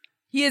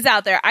 He is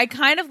out there. I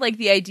kind of like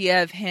the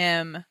idea of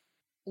him,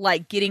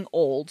 like, getting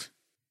old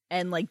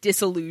and, like,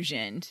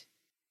 disillusioned.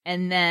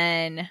 And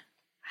then,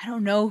 I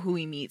don't know who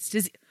he meets.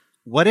 Does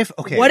What if,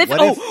 okay. What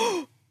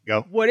if-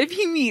 Go. What if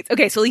he meets?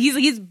 Okay, so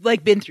he's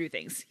like been through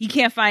things. He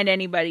can't find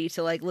anybody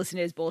to like listen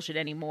to his bullshit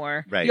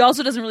anymore. Right. He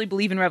also doesn't really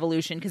believe in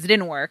revolution because it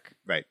didn't work.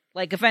 Right.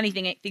 Like if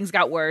anything, things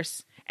got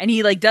worse, and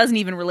he like doesn't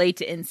even relate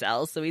to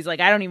incels. So he's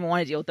like, I don't even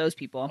want to deal with those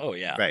people. Oh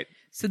yeah. Right.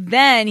 So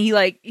then he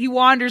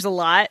wanders a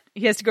lot.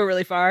 He has to go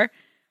really far,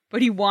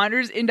 but he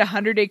wanders into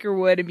 100 Acre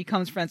Wood and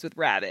becomes friends with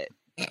Rabbit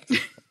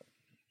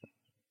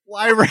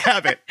Why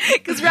Rabbit?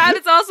 because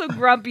Rabbit's also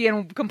grumpy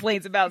and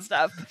complains about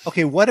stuff.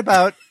 Okay, what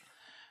about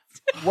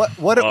what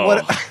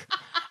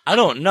I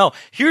don't know.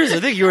 Here's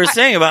the thing you were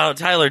saying about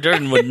how Tyler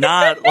Durden would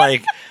not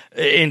like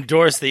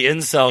endorse the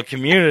incel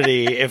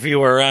community if he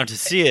were around to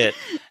see it.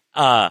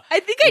 I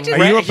think I just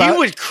Are you He about-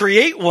 would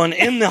create one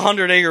in the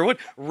 100 Acre Wood.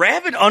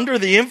 Rabbit under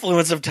the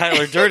influence of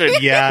Tyler Durden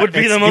Yeah, would be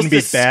it's the gonna most be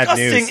bad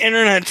disgusting news.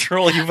 internet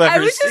troll you've I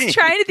ever was seen. just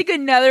trying to think of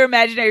another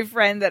imaginary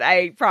friend that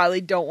I probably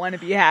don't want to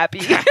be happy.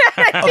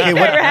 I think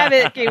what-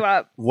 Rabbit came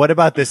up. what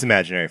about this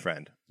imaginary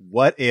friend?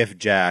 What if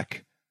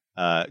Jack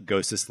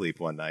goes to sleep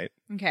one night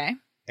Okay.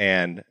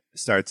 and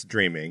starts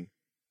dreaming,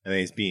 and then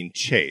he's being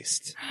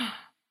chased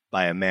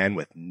by a man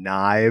with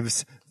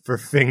knives for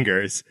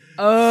fingers?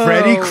 Oh.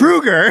 Freddy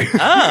Krueger.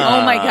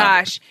 Oh my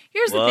gosh.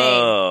 Here's the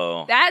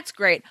Whoa. thing. That's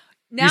great.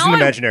 Now He's an I-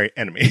 imaginary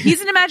enemy.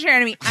 He's an imaginary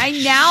enemy. I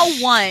now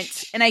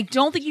want, and I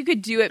don't think you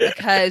could do it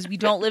because we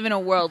don't live in a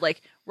world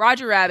like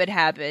Roger Rabbit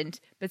happened,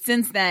 but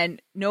since then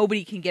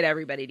nobody can get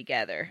everybody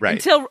together. Right.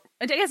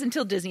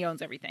 Until Disney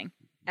owns everything.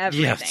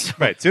 Everything. Yes.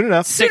 Right, soon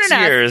enough. 6 enough.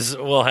 years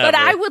we'll have But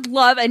I it. would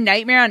love a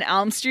Nightmare on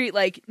Elm Street.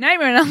 Like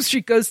Nightmare on Elm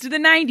Street goes to the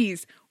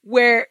 90s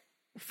where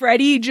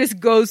Freddy just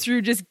goes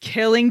through just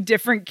killing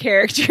different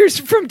characters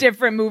from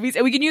different movies,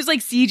 and we can use like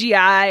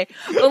CGI.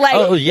 But like,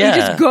 Oh, yeah. he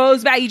just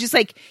goes back. He just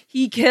like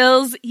he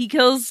kills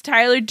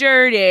Tyler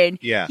Durden.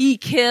 Yeah. he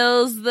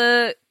kills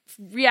the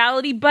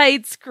Reality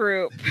Bites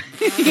group.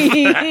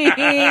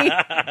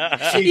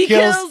 He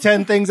kills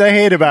 10 things I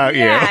hate about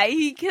Yeah, you.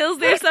 he kills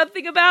There's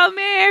Something About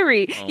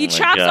Mary. Oh He my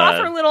chops God.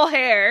 off her little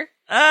hair.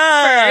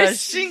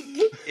 First.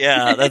 First.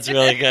 Yeah, that's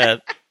really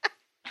good.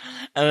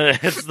 And then it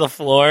hits the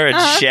floor and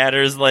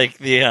shatters like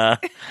the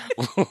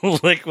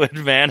Liquid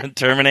Man in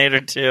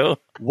Terminator 2.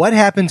 What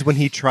happens when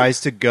he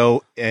tries to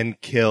go and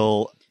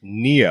kill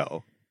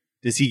Neo?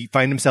 Does he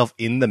find himself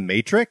in the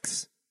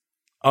Matrix?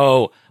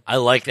 Oh, I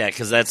like that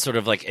because that's sort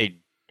of like a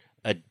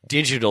a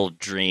digital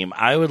dream,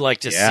 I would like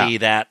to see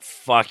that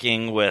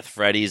fucking with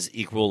Freddy's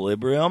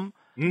Equilibrium.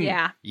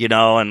 Yeah. You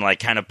know, and like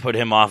kind of put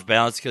him off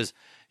balance, because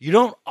you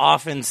don't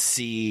often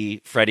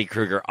see Freddy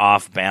Krueger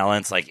off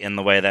balance like in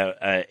the way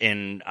that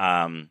in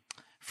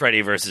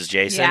Freddy versus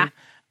Jason.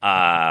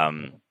 Yeah.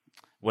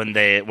 When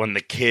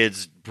the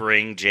kids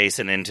bring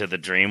Jason into the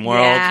dream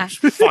world,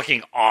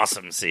 fucking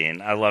awesome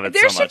scene. I love it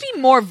There so much. should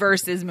be more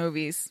Versus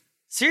movies.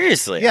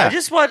 Seriously, Yeah. I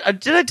just watched.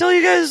 Did I tell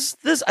you guys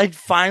this? I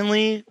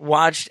finally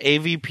watched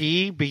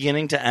AVP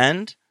beginning to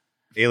end.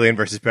 Alien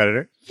versus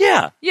Predator.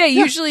 Yeah, Yeah,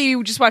 usually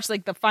you just watch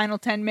like the final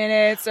 10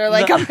 minutes or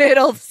like a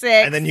middle 6.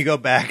 And then you go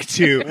back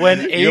to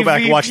when you go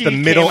back and watch AVP the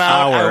middle came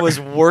out, hour. I was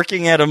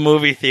working at a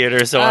movie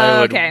theater, so I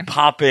would okay.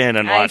 pop in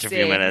and I watch a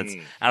few see. minutes.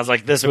 I was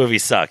like, "This movie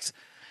sucks."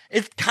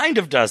 It kind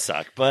of does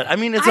suck, but I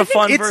mean, it's a I think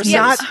fun it's versus.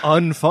 not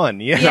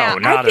unfun. Yeah. Yeah, No,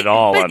 not I think- at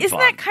all But unfun. isn't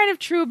that kind of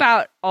true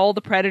about all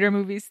the Predator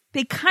movies?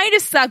 They kind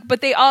of suck,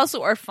 but they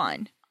also are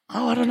fun.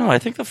 Oh, I don't know. I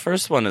think the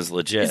first one is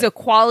legit. It's a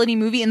quality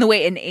movie in the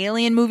way an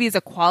Alien movie is a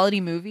quality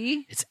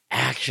movie. It's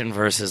action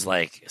versus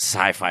like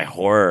sci-fi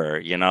horror.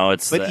 You know,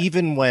 it's But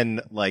even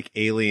when like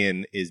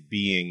Alien is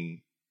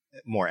being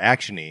more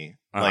actiony,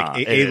 like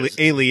it is.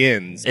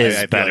 Aliens Is I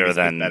feel better like it's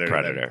than better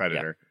Predator. Than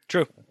Predator.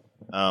 true.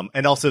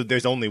 And also,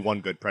 there's only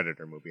one good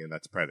Predator movie, and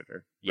that's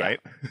Predator, Yeah. right?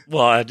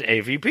 Well, at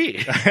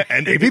AVP.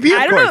 And AVP, of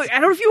I don't course. know. I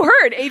don't know if you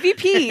heard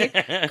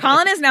AVP.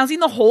 Colin has now seen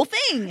the whole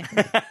thing.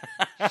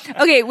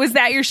 Okay, was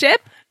that your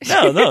ship?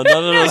 No, none of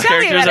those tell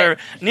me characters about are. it.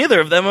 Neither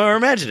of them are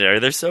imaginary.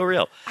 They're so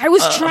real. I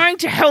was trying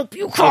to help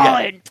you,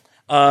 Colin.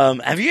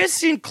 Have you guys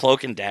seen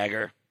Cloak and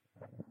Dagger?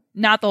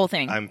 Not the whole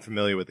thing. I'm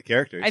familiar with the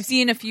characters. I've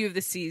seen a few of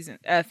the season.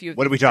 A few. Of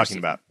What the are we first talking season.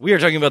 about? We are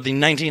talking about the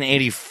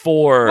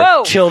 1984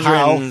 Whoa.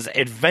 children's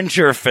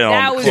adventure film.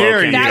 That was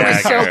Cloak and that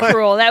was Dagger. so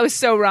cruel. That was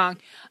so wrong.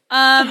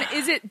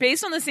 Is it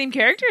based on the same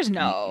characters?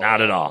 No, Not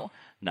at all.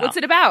 No. What's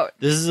it about?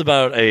 This is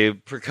about a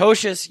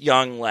precocious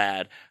young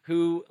lad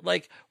who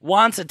like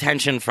wants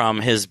attention from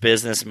his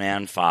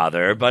businessman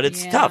father, but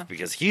it's Yeah. tough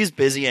because he's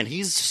busy and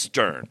he's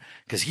stern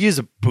because he's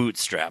a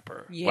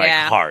bootstrapper, like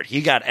Yeah. hard.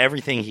 He got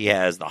everything he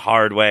has the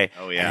hard way.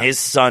 Oh, yeah. And his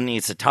son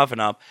needs to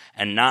toughen up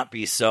and not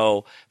be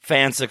so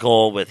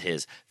fanciful with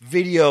his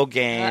video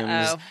games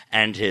Uh-oh.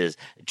 and his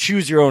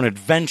choose your own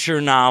adventure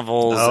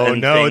novels. Oh,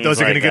 and no, things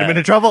those are like going to get him that.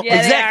 into trouble. Yeah,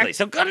 they Exactly. are.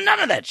 So none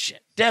of that shit.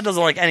 Dad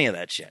doesn't like any of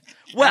that shit.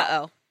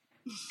 Well,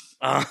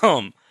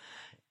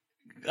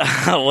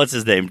 what's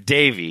his name?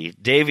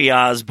 Davy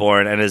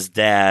Osborne and his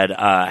dad,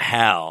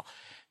 Hal.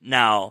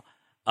 Now,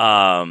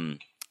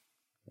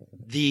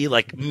 the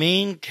like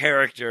main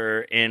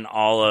character in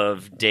all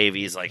of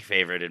Davy's like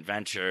favorite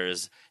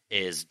adventures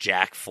is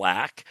Jack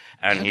Flack,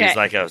 and he's Okay.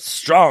 like a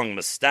strong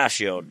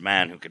mustachioed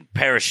man who can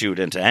parachute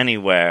into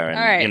anywhere and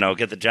All right. you know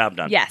get the job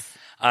done. Yes.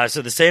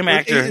 So the same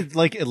actor.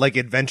 like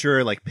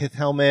adventure, like pith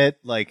helmet,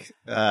 like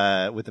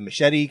with a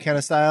machete kind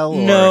of style.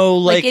 Or? No,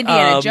 Like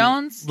Indiana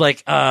Jones?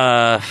 like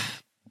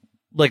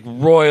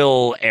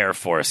Royal Air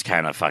Force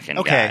kind of fucking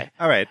Okay, guy,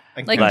 all right.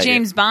 Like Like-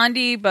 James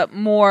Bondy, but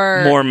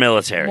more more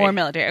military, More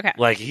military. Okay.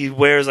 Like he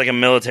wears like a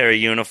military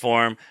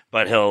uniform,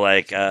 but he'll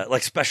like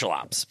special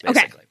ops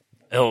basically.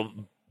 He'll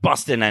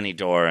bust in any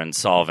door and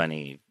solve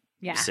any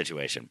Yeah.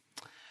 situation.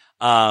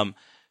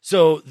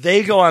 So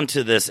they go on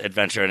to this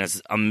adventure, and it's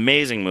an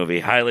amazing movie.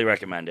 Highly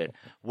recommend it.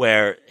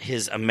 Where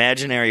his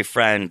imaginary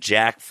friend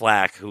Jack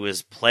Flack, who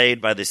is played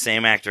by the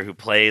same actor who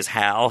plays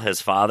Hal, his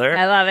father,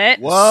 I love it.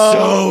 Whoa.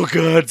 so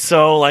good,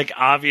 so like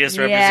obvious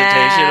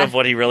representation Yeah. of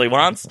what he really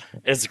wants.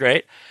 It's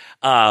great.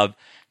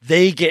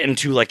 They get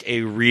into like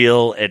a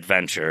real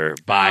adventure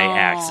by Oh,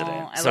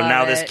 accident. I So love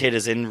now this it. kid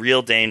is in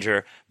real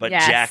danger, but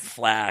Yes. Jack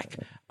Flack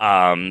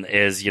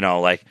is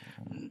like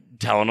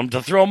telling him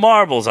to throw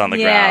marbles on the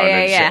Yeah, ground yeah,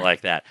 and yeah. shit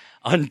like that.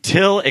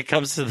 Until it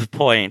comes to the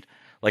point,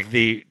 like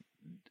the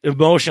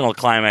emotional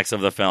climax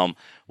of the film,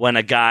 when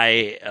a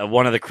guy,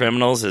 one of the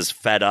criminals, is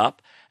fed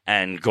up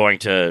and going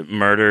to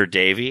murder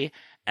Davy,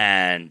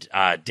 and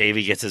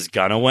Davy gets his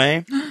gun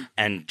away,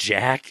 and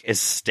Jack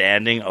is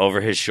standing over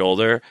his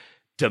shoulder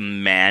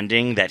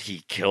demanding that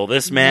he kill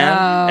this man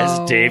No. as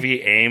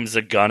Davy aims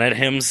a gun at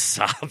him,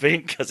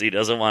 sobbing because he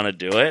doesn't want to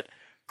do it.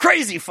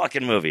 Crazy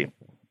fucking movie.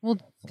 Well,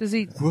 does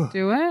he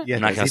do it? Yeah,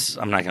 I'm not does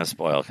gonna. I'm not gonna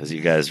spoil because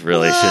you guys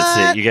really should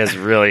see. You guys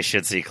really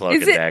should see Cloak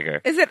Is and it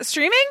Dagger. is it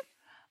streaming?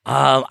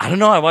 I don't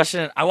know. I watched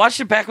it. I watched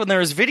it back when there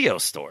was video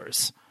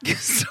stores.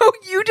 So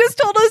you just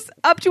told us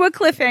up to a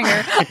cliffhanger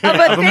of a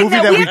Of a thing movie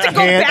that that we we have to go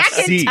can't back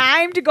see. in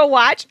time to go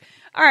watch.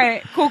 All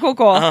right, cool.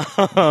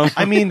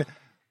 I mean,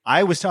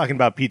 I was talking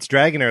about Pete's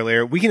Dragon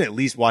earlier. We can at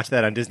least watch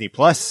that on Disney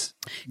Plus,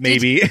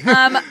 maybe.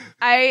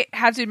 I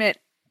have to admit,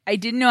 I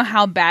didn't know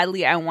how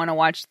badly I want to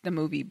watch the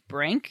movie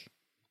Brink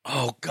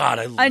Oh God,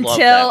 I love until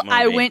that movie.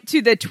 I went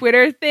to the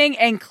Twitter thing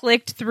and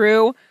clicked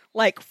through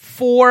like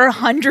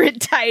 400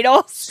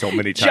 titles. So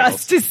many titles.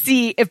 Just to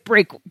see if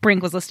Brink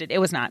was listed. It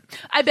was not.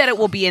 I bet it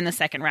will be in the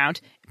second round.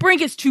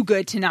 Brink is too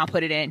good to not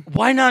put it in.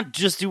 Why not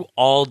just do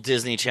all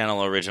Disney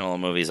Channel original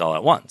movies all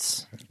at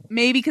once?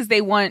 Maybe because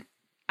they want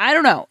I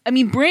don't know. I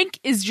mean, Brink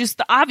is just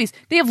the obvious.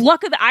 They have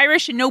Luck of the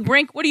Irish and no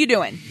Brink. What are you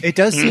doing? It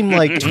does seem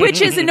like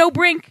Twitches and no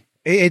Brink.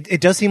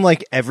 It does seem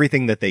like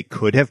everything that they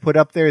could have put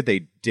up there,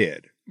 they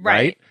did.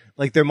 Right?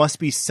 Like there must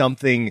be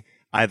something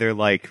either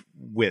like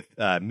with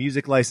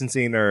music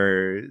licensing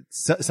or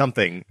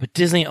something. But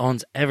Disney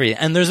owns everything.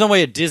 And there's no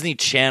way a Disney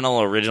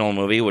Channel original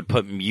movie would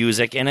put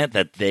music in it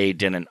that they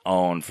didn't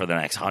own for the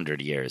next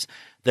 100 years.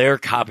 They're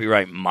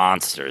copyright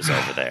monsters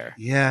over there.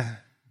 Yeah.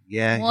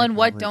 Well, and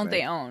what don't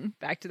they own?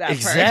 Back to that part.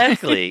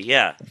 Exactly,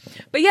 yeah.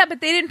 But they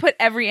didn't put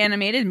every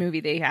animated movie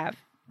they have.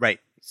 Right.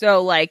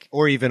 So, like...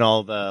 Or even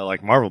all the,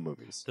 like, Marvel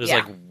movies. There's,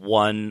 like,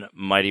 one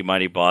Mighty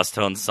Mighty Boss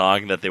Tone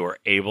song that they were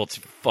able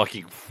to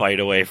fucking fight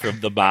away from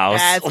the mouse.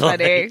 That's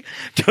funny.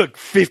 Took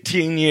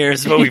 15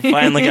 years, but we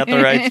finally got the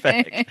rights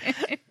back.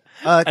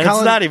 And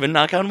it's not even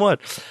knock on wood.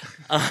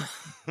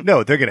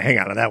 No, they're going to hang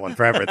on to that one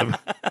forever.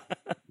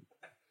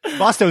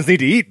 Boss Tones need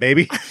to eat,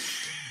 baby.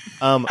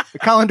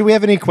 Colin, do we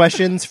have any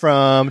questions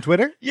from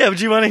Twitter? Yeah, but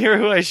do you want to hear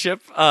who I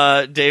ship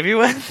Davey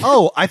with?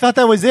 Oh, I thought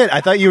that was it.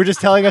 I thought you were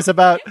just telling us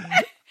about...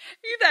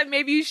 You thought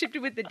maybe you shipped it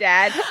with the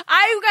dad.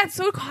 I got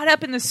so caught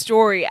up in the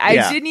story.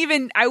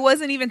 I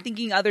wasn't even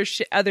thinking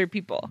other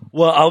people.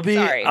 Well,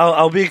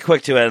 I'll be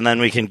quick to it, and then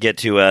we can get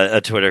to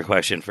a Twitter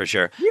question for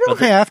sure. You don't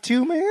have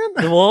to,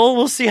 man.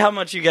 We'll see how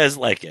much you guys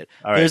like it.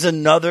 All right. There's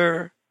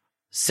another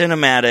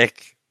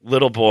cinematic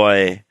little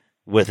boy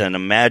with an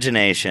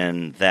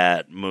imagination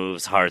that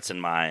moves hearts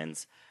and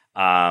minds,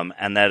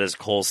 and that is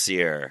Cole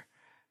Sear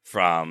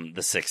from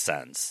The Sixth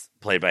Sense,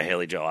 played by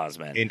Haley Joel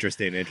Osment.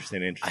 Interesting.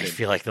 I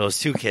feel like those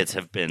two kids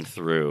have been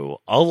through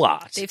a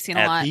lot. They've seen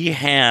a lot. At the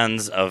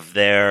hands of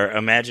their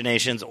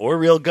imaginations or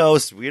real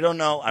ghosts. We don't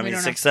know. I mean,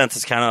 Sixth Sense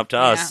is kind of up to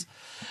us.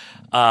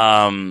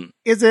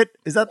 Is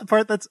that the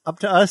part that's up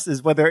to us?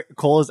 Is whether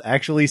Cole is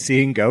actually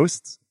seeing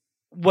ghosts?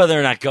 Whether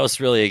or not ghosts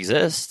really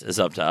exist is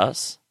up to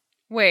us.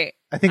 Wait,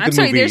 I'm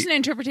sorry. There's an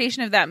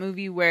interpretation of that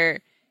movie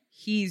where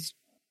he's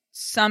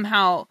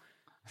somehow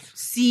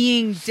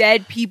seeing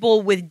dead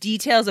people with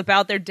details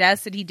about their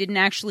deaths that he didn't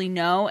actually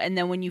know, and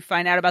then when you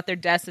find out about their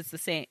deaths, it's the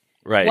same.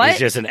 Right, what? He's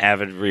just an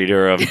avid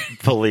reader of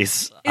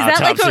police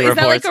autopsy reports. Is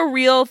that like a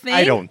real thing?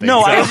 I don't think so.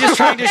 I was just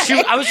trying to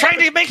shoot. I was trying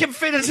to make him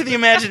fit into the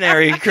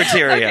imaginary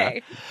criteria.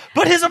 Okay.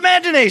 But his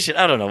imagination,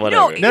 I don't know,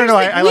 whatever. No,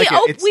 I like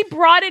it. We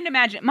brought in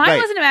imaginary. Mine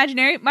wasn't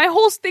imaginary. My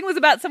whole thing was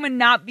about someone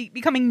not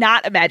becoming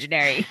not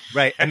imaginary.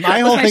 Right, and my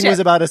whole thing was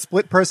about a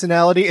split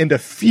personality into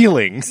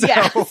feelings.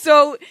 Yeah,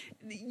 so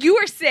you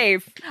were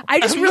safe. I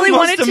just I'm really the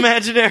wanted most to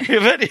imaginary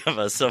of any of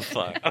us so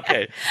far.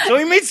 Okay, so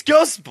he meets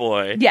Ghost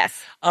Boy.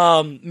 Yes.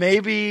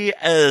 Maybe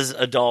as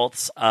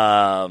adults,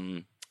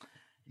 and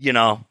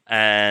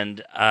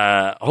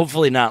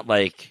hopefully not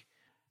like,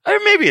 or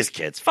maybe as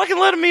kids. Fucking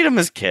let him meet him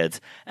as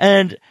kids,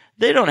 and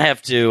they don't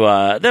have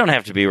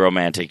to be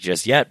romantic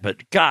just yet.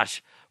 But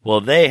gosh,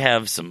 well, they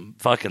have some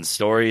fucking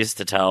stories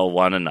to tell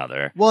one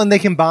another. Well, and they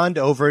can bond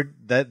over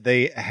that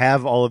they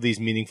have all of these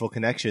meaningful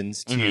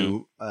connections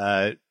to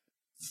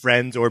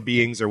friends or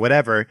beings or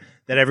whatever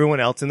that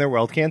everyone else in their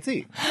world can't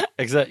see.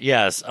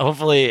 Yes.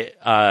 Hopefully,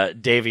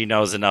 Davey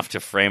knows enough to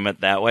frame it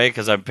that way,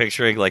 because I'm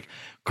picturing like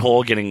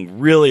Cole getting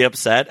really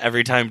upset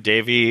every time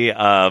Davey.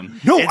 No,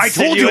 I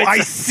told you I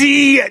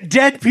see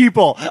dead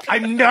people.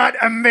 I'm not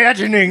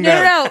imagining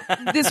them.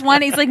 No. This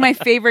one, he's like my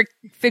favorite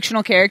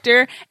fictional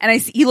character,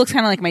 and he looks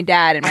kind of like my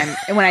dad, and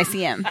when I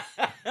see him.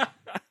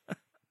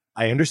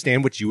 I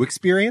understand what you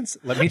experience.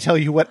 Let me tell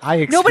you what I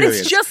experience. No, but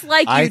it's just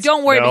like you.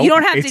 Don't worry. You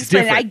don't have to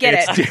explain it. I get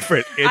it. It's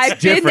different. I've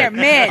been there,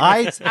 man.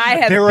 I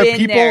have there are been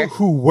people there.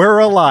 who were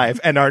alive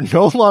and are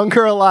no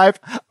longer alive.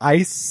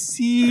 I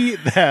see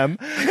them.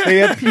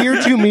 They appear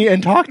to me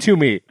and talk to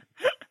me.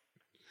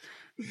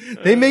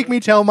 They make me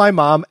tell my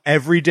mom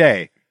every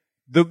day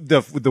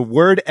the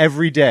word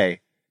every day.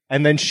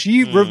 And then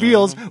she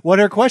reveals what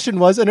her question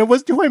was, and it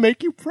was, do I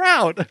make you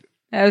proud?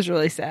 That was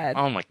really sad.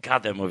 Oh my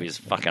god, that movie is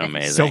fucking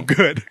amazing. So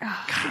good.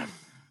 God,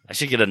 I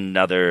should get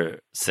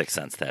another Sixth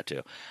Sense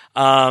tattoo.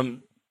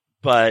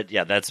 But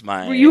yeah, that's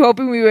my. Were you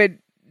hoping we would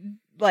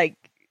like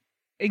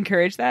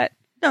encourage that?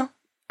 No,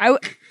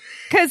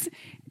 because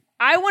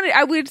I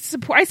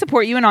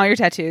support you in all your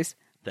tattoos.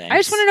 Thanks. I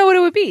just want to know what it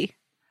would be.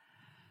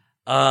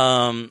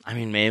 I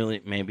mean,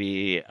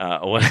 maybe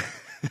what?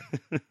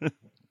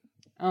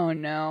 Oh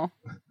no.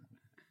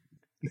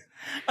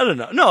 I don't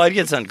know. No, I'd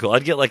get something cool.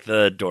 I'd get like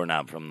the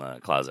doorknob from the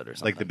closet or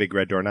something. Like the big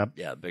red doorknob?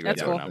 Yeah, big That's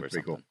red cool. doorknob or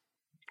something. Cool.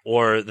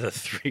 Or the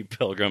 3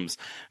 pilgrims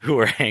who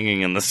were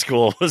hanging in the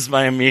school was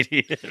my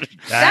immediate.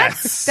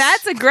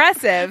 That's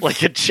aggressive.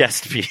 Like a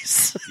chest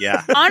piece.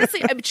 Yeah.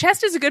 Honestly,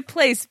 chest is a good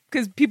place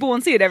because people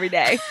won't see it every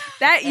day.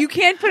 That you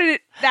can't put it in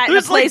a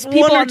There's place like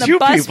people one or on the two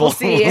bus people will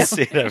see who you. will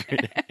see it every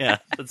day. Yeah,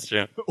 that's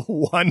true.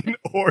 1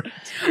 or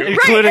 2.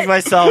 Including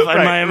myself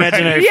and my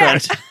imaginary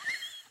friend.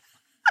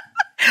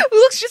 Who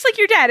looks just like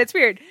your dad. It's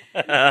weird.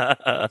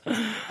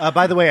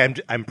 By the way,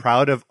 I'm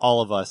proud of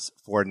all of us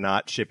for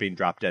not shipping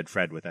Drop Dead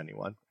Fred with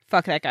anyone.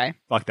 Fuck that guy.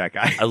 Fuck that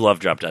guy. I love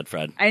Drop Dead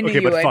Fred. I knew Okay,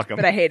 you but would, fuck him.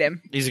 but I hate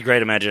him. He's a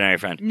great imaginary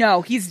friend.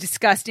 No, he's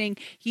disgusting.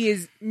 He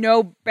has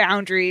no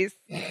boundaries.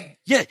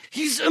 Yeah,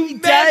 he's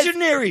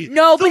imaginary.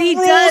 No, but he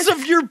the rules does-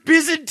 of your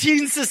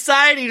Byzantine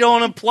society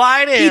don't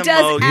apply to him. He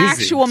does Mo.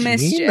 actual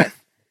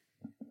mischief.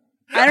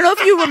 I don't know if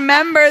you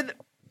remember.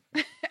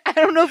 I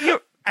don't know if you.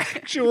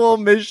 Actual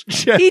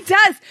mischief. He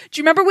does. Do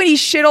you remember when he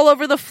shit all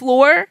over the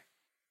floor?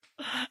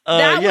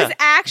 That yeah. was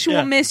actual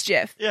Yeah.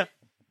 mischief. Yeah.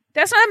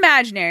 That's not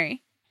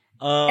imaginary.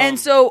 And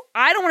so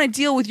I don't want to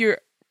deal with your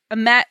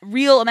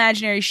real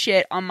imaginary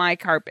shit on my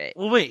carpet.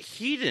 Well, wait,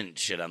 he didn't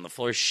shit on the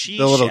floor. She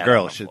The little shat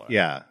girl on the should. floor.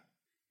 Yeah.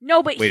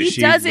 No, but Wait, he is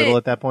she does little it.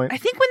 at that point? I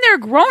think when they're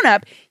grown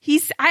up,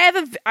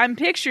 I'm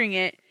picturing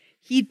it.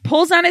 He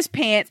pulls on his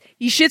pants.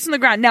 He shits on the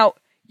ground. Now,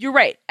 you're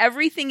right.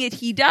 Everything that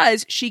he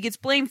does, she gets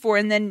blamed for.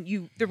 And then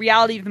the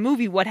reality of the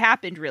movie, what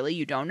happened really,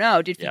 you don't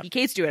know. Did Phoebe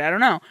Cates do it? I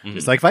don't know.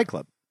 Just like Fight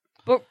Club.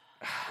 But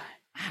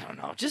I don't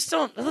know. Just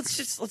don't.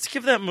 Let's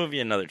give that movie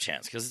another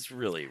chance because it's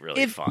really,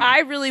 really if fun. I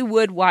really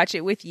would watch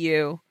it with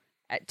you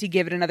to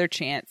give it another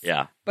chance.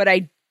 Yeah. But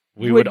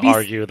We would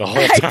argue the whole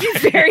time. I'd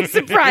be very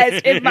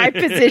surprised if my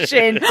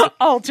position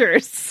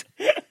alters.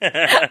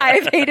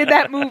 I've hated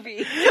that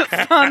movie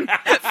from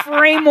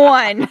frame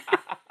one.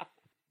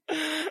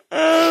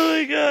 Oh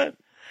my god.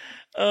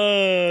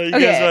 You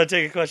guys want to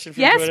take a question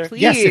from Yes, Twitter?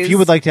 please. Yes, if you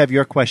would like to have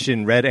your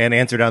question read and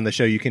answered on the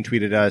show, you can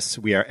tweet at us.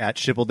 We are at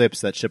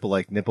ShippleDips. That's shipple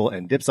like nipple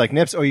and dips like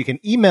nips. Or you can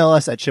email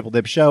us at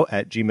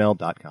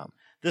shippledipshow@gmail.com.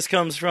 This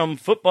comes from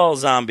Football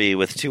Zombie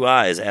with 2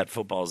 eyes at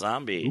Football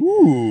Zombie.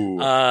 Ooh.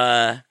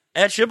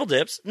 At Shibble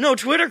Dips, no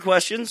Twitter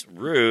questions.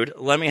 Rude.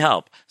 Let me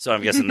help. So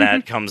I'm guessing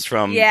that comes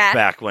from Yeah.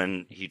 back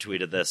when he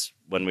tweeted this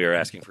when we were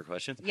asking for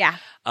questions. Yeah.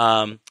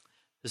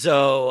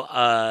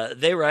 So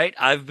they write,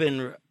 I've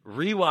been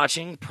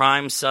rewatching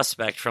Prime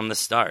Suspect from the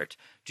start.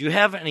 Do you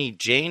have any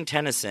Jane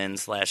Tennyson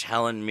 /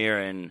 Helen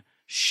Mirren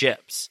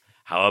ships?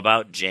 How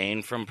about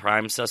Jane from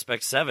Prime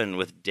Suspect 7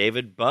 with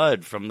David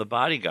Budd from The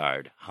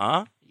Bodyguard?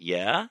 Huh?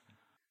 Yeah?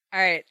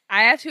 All right.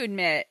 I have to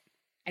admit,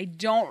 I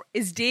don't.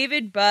 Is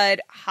David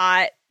Budd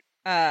hot?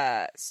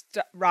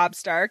 Rob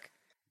Stark.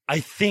 I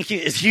think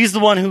he's the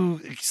one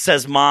who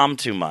says mom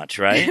too much,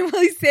 right?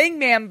 Well, he's saying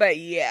 "ma'am," but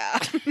yeah,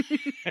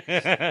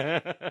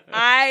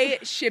 I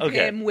ship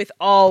him with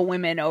all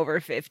women over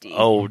 50.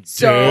 Oh,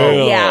 so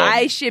damn. yeah,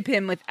 I ship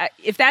him with.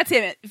 If that's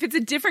him, if it's a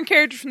different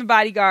character from The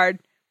Bodyguard,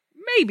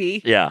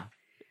 maybe. Yeah.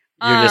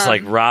 You're just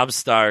like, Rob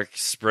Stark,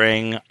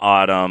 spring,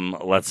 autumn,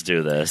 let's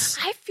do this.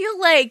 I feel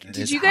like, did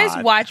is you guys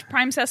hot. watch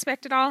Prime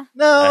Suspect at all?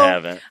 No. I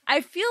haven't.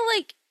 I feel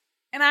like,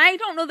 and I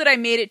don't know that I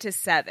made it to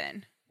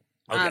 7,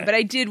 Okay. but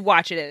I did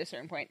watch it at a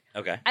certain point.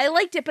 Okay. I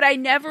liked it, but I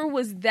never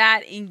was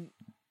that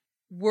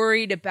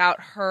worried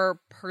about her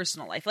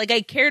personal life. Like,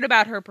 I cared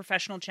about her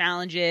professional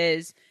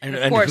challenges. And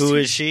of course, who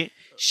is she?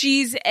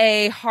 She's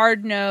a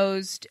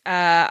hard-nosed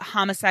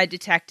homicide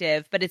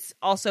detective, but it's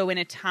also in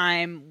a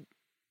time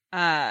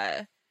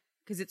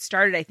because it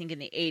started, I think, in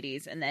the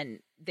 80s, and then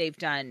they've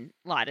done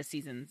a lot of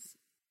seasons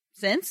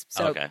since.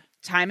 So Okay.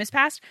 time has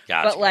passed.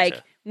 Gotcha, but, like,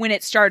 gotcha. when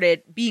it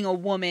started, being a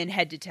woman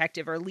head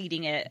detective or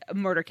leading a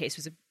murder case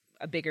was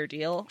a bigger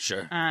deal.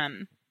 Sure. I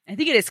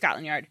think it is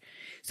Scotland Yard.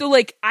 So,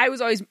 like, I was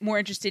always more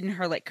interested in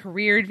her, like,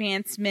 career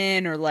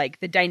advancement or, like,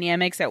 the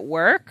dynamics at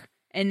work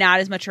and not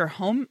as much her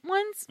home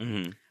ones.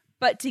 Mm-hmm.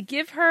 But to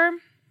give her, I'm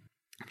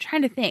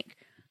trying to think.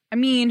 I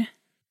mean,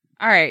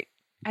 all right.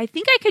 I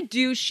think I could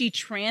do she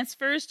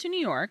transfers to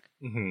New York.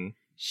 Mm-hmm.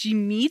 She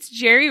meets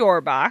Jerry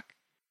Orbach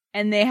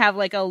and they have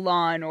like a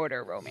Law and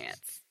Order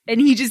romance.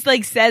 And he just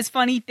like says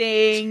funny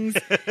things.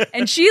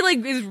 And she like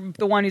is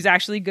the one who's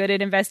actually good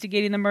at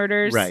investigating the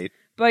murders. Right.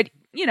 But,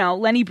 you know,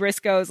 Lenny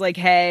Briscoe's like,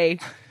 hey.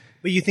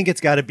 But you think it's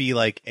got to be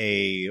like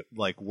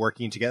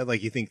working together?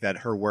 Like you think that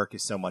her work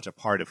is so much a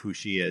part of who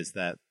she is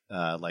that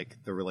like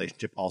the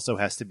relationship also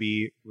has to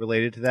be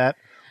related to that?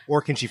 Or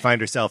can she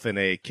find herself in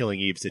a Killing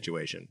Eve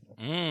situation?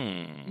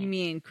 You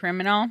mean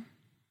criminal?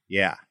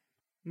 Yeah.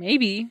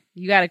 Maybe.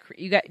 Do you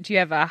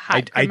have a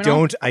hot I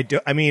criminal?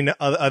 don't. I mean,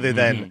 other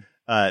than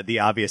the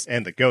obvious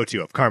and the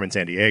go-to of Carmen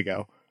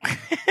Sandiego.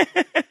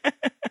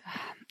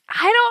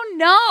 I don't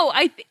know.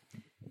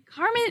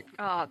 Carmen.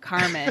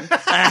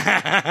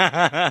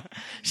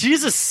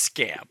 She's a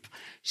scamp.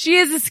 She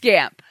is a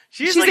scamp.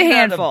 She's a like not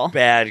handful. a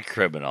bad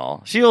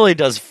criminal. She only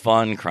does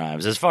fun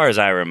crimes, as far as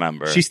I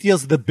remember. She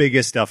steals the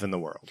biggest stuff in the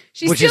world.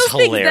 She Which steals is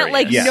things that hilarious.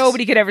 like Yes.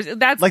 nobody could ever.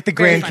 That's Like the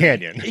very Grand funny.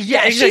 Canyon.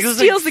 Yeah, she exactly. It's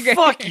steals like, the Grand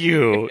fuck Canyon.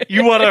 you.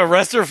 You want to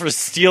arrest her for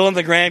stealing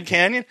the Grand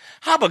Canyon?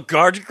 How about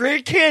guard the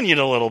Grand Canyon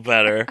a little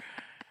better?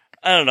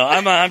 I don't know.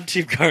 I'm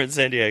Chief Carmen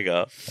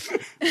Sandiego.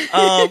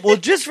 Well,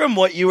 just from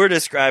what you were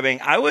describing,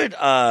 I would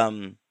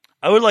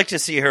like to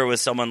see her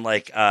with someone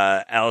like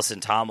Allison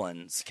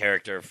Tomlin's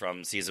character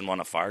from season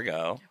 1 of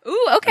Fargo.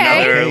 Ooh,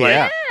 okay. Another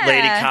like Yeah.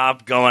 lady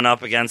cop going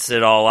up against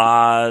it all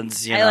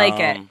odds. You I know? like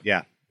it.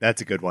 Yeah,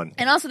 that's a good one.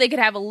 And also, they could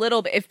have a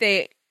little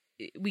bit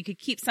we could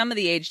keep some of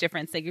the age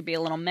difference. There could be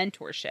a little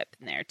mentorship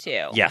in there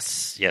too.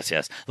 Yes.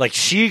 Like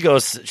she's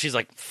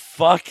like,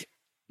 fuck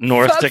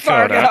North Fuck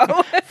Dakota.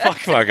 Fargo. Fuck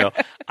Fargo.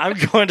 I'm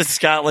going to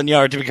Scotland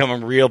Yard to become a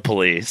real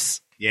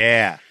police.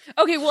 Yeah.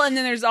 Okay, well, and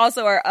then there's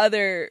also our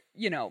other,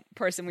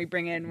 person we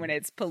bring in when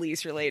it's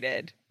police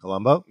related.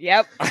 Columbo?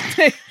 Yep.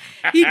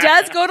 He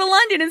does go to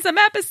London in some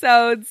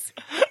episodes.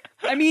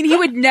 I mean, he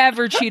would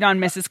never cheat on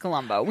Mrs.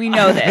 Columbo. We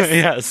know this.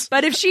 Yes.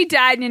 But if she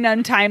died in an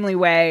untimely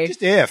way,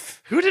 Just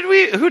if. Who did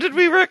we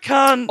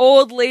retcon?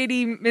 old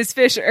lady Miss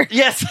Fisher,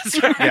 Yes,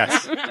 that's right.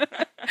 Yes.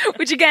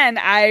 which again,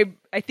 I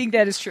think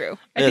that is true.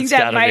 I think It's that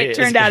gotta might be.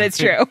 turn out it's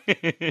true.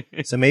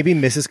 So maybe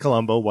Mrs.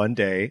 Columbo one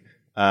day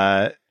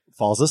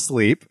falls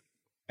asleep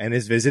and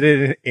is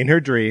visited in her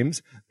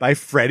dreams by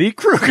Freddy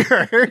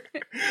Krueger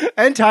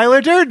and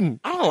Tyler Durden.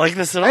 I don't like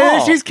this at And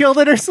all. she's killed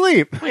in her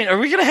sleep. Wait, are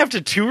we going to have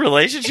to 2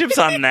 relationships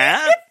on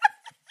that?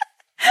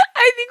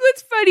 I think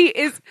what's funny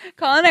is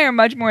Colin and I are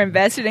much more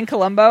invested in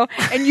Columbo,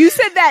 and you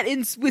said that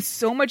with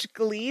so much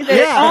glee that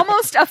it Yeah.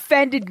 almost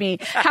offended me.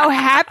 How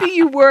happy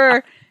you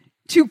were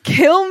to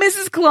kill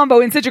Mrs.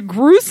 Columbo in such a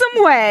gruesome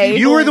way.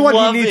 You were the one who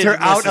Love needs it, her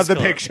out Mrs. of the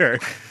Columbo. picture.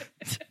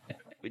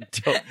 We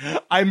don't-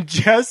 I'm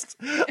just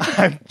No.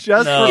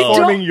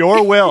 performing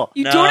your will.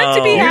 You don't have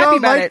to be No. You happy don't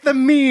about like it. the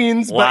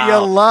means, but Wow. you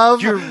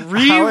love You're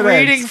how it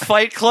rereading ends.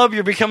 Fight Club.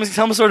 You're becoming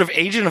some sort of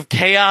agent of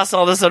chaos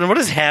all of a sudden. What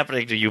is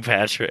happening to you,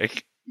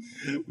 Patrick?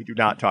 We do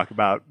not talk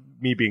about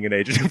me being an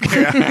agent of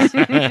chaos.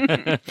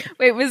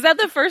 Wait, was that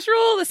the first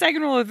rule, the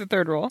second rule, or the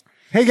third rule?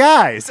 Hey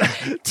guys,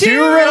 two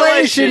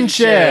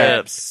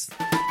relationships.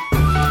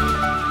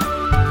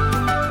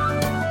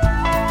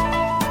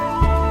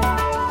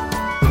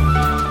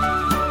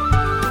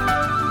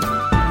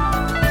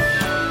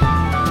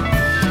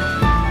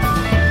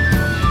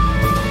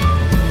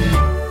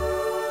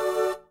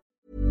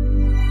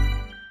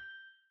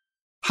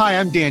 Hi,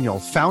 I'm Daniel,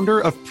 founder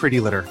of Pretty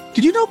Litter.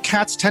 Did you know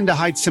cats tend to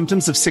hide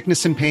symptoms of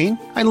sickness and pain?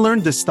 I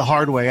learned this the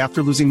hard way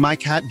after losing my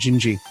cat,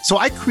 Gingy. So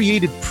I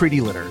created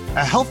Pretty Litter,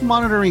 a health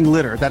monitoring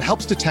litter that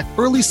helps detect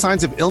early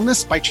signs of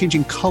illness by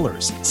changing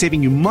colors,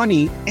 saving you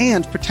money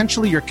and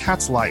potentially your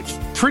cat's life.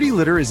 Pretty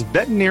Litter is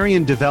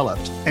veterinarian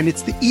developed, and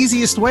it's the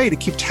easiest way to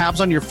keep tabs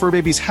on your fur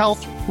baby's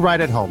health right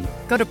at home.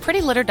 Go to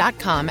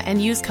prettylitter.com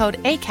and use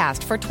code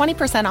ACAST for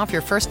 20% off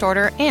your first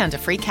order and a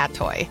free cat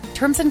toy.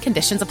 Terms and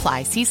conditions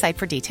apply. See site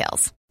for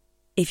details.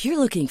 If you're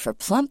looking for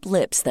plump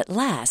lips that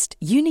last,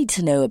 you need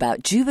to know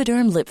about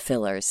Juvederm lip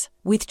fillers.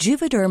 With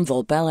Juvederm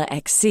Volbella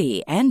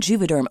XC and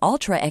Juvederm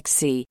Ultra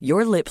XC,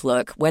 your lip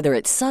look, whether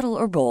it's subtle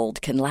or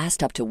bold, can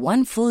last up to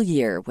 1 full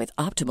year with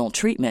optimal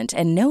treatment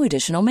and no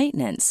additional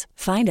maintenance.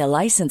 Find a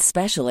licensed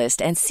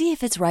specialist and see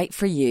if it's right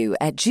for you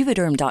at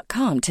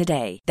Juvederm.com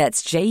today.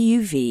 That's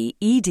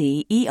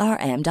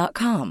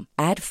JUVEDERM.com.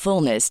 Add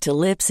fullness to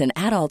lips in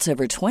adults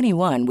over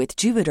 21 with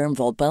Juvederm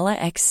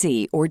Volbella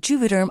XC or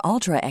Juvederm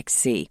Ultra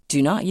XC.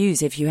 Do not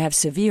use if you have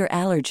severe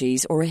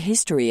allergies or a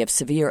history of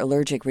severe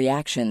allergic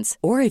reactions,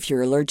 or if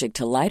you're allergic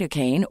to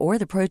lidocaine or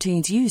the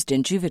proteins used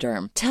in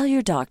Juvederm. Tell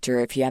your doctor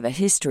if you have a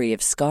history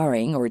of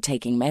scarring or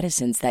taking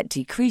medicines that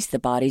decrease the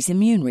body's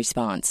immune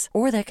response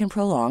or that can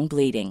prolong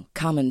bleeding.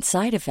 Common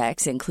side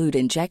effects include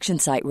injection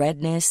site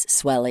redness,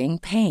 swelling,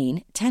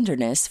 pain,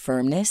 tenderness,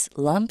 firmness,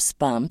 lumps,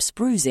 bumps,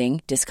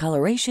 bruising,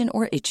 discoloration,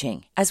 or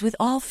itching. As with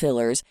all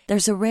fillers,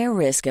 there's a rare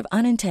risk of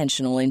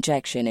unintentional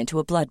injection into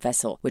a blood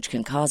vessel, which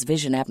can cause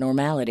vision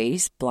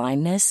abnormalities,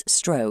 blindness,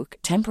 stroke,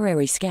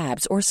 temporary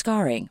scabs, or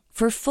scarring.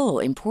 For full,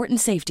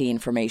 important safety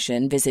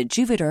information, visit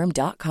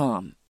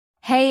Juvederm.com.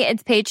 Hey,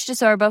 it's Paige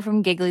DeSorbo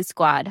from Giggly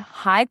Squad.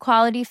 High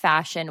quality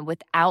fashion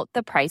without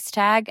the price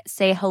tag.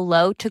 Say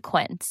hello to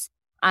Quince.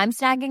 I'm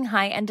snagging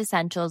high-end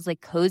essentials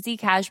like cozy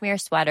cashmere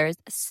sweaters,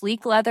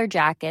 sleek leather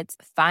jackets,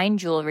 fine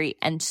jewelry,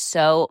 and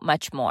so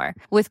much more.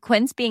 With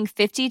Quince being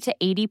 50 to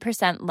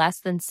 80%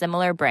 less than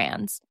similar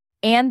brands.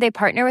 And they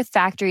partner with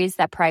factories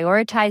that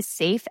prioritize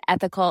safe,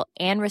 ethical,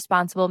 and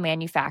responsible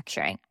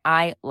manufacturing.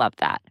 I love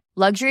that.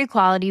 Luxury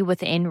quality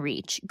within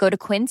reach. Go to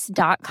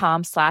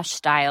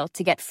quince.com/style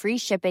to get free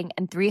shipping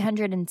and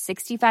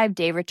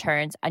 365-day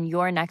returns on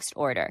your next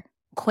order.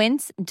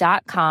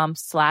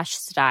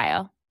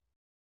 Quince.com/style.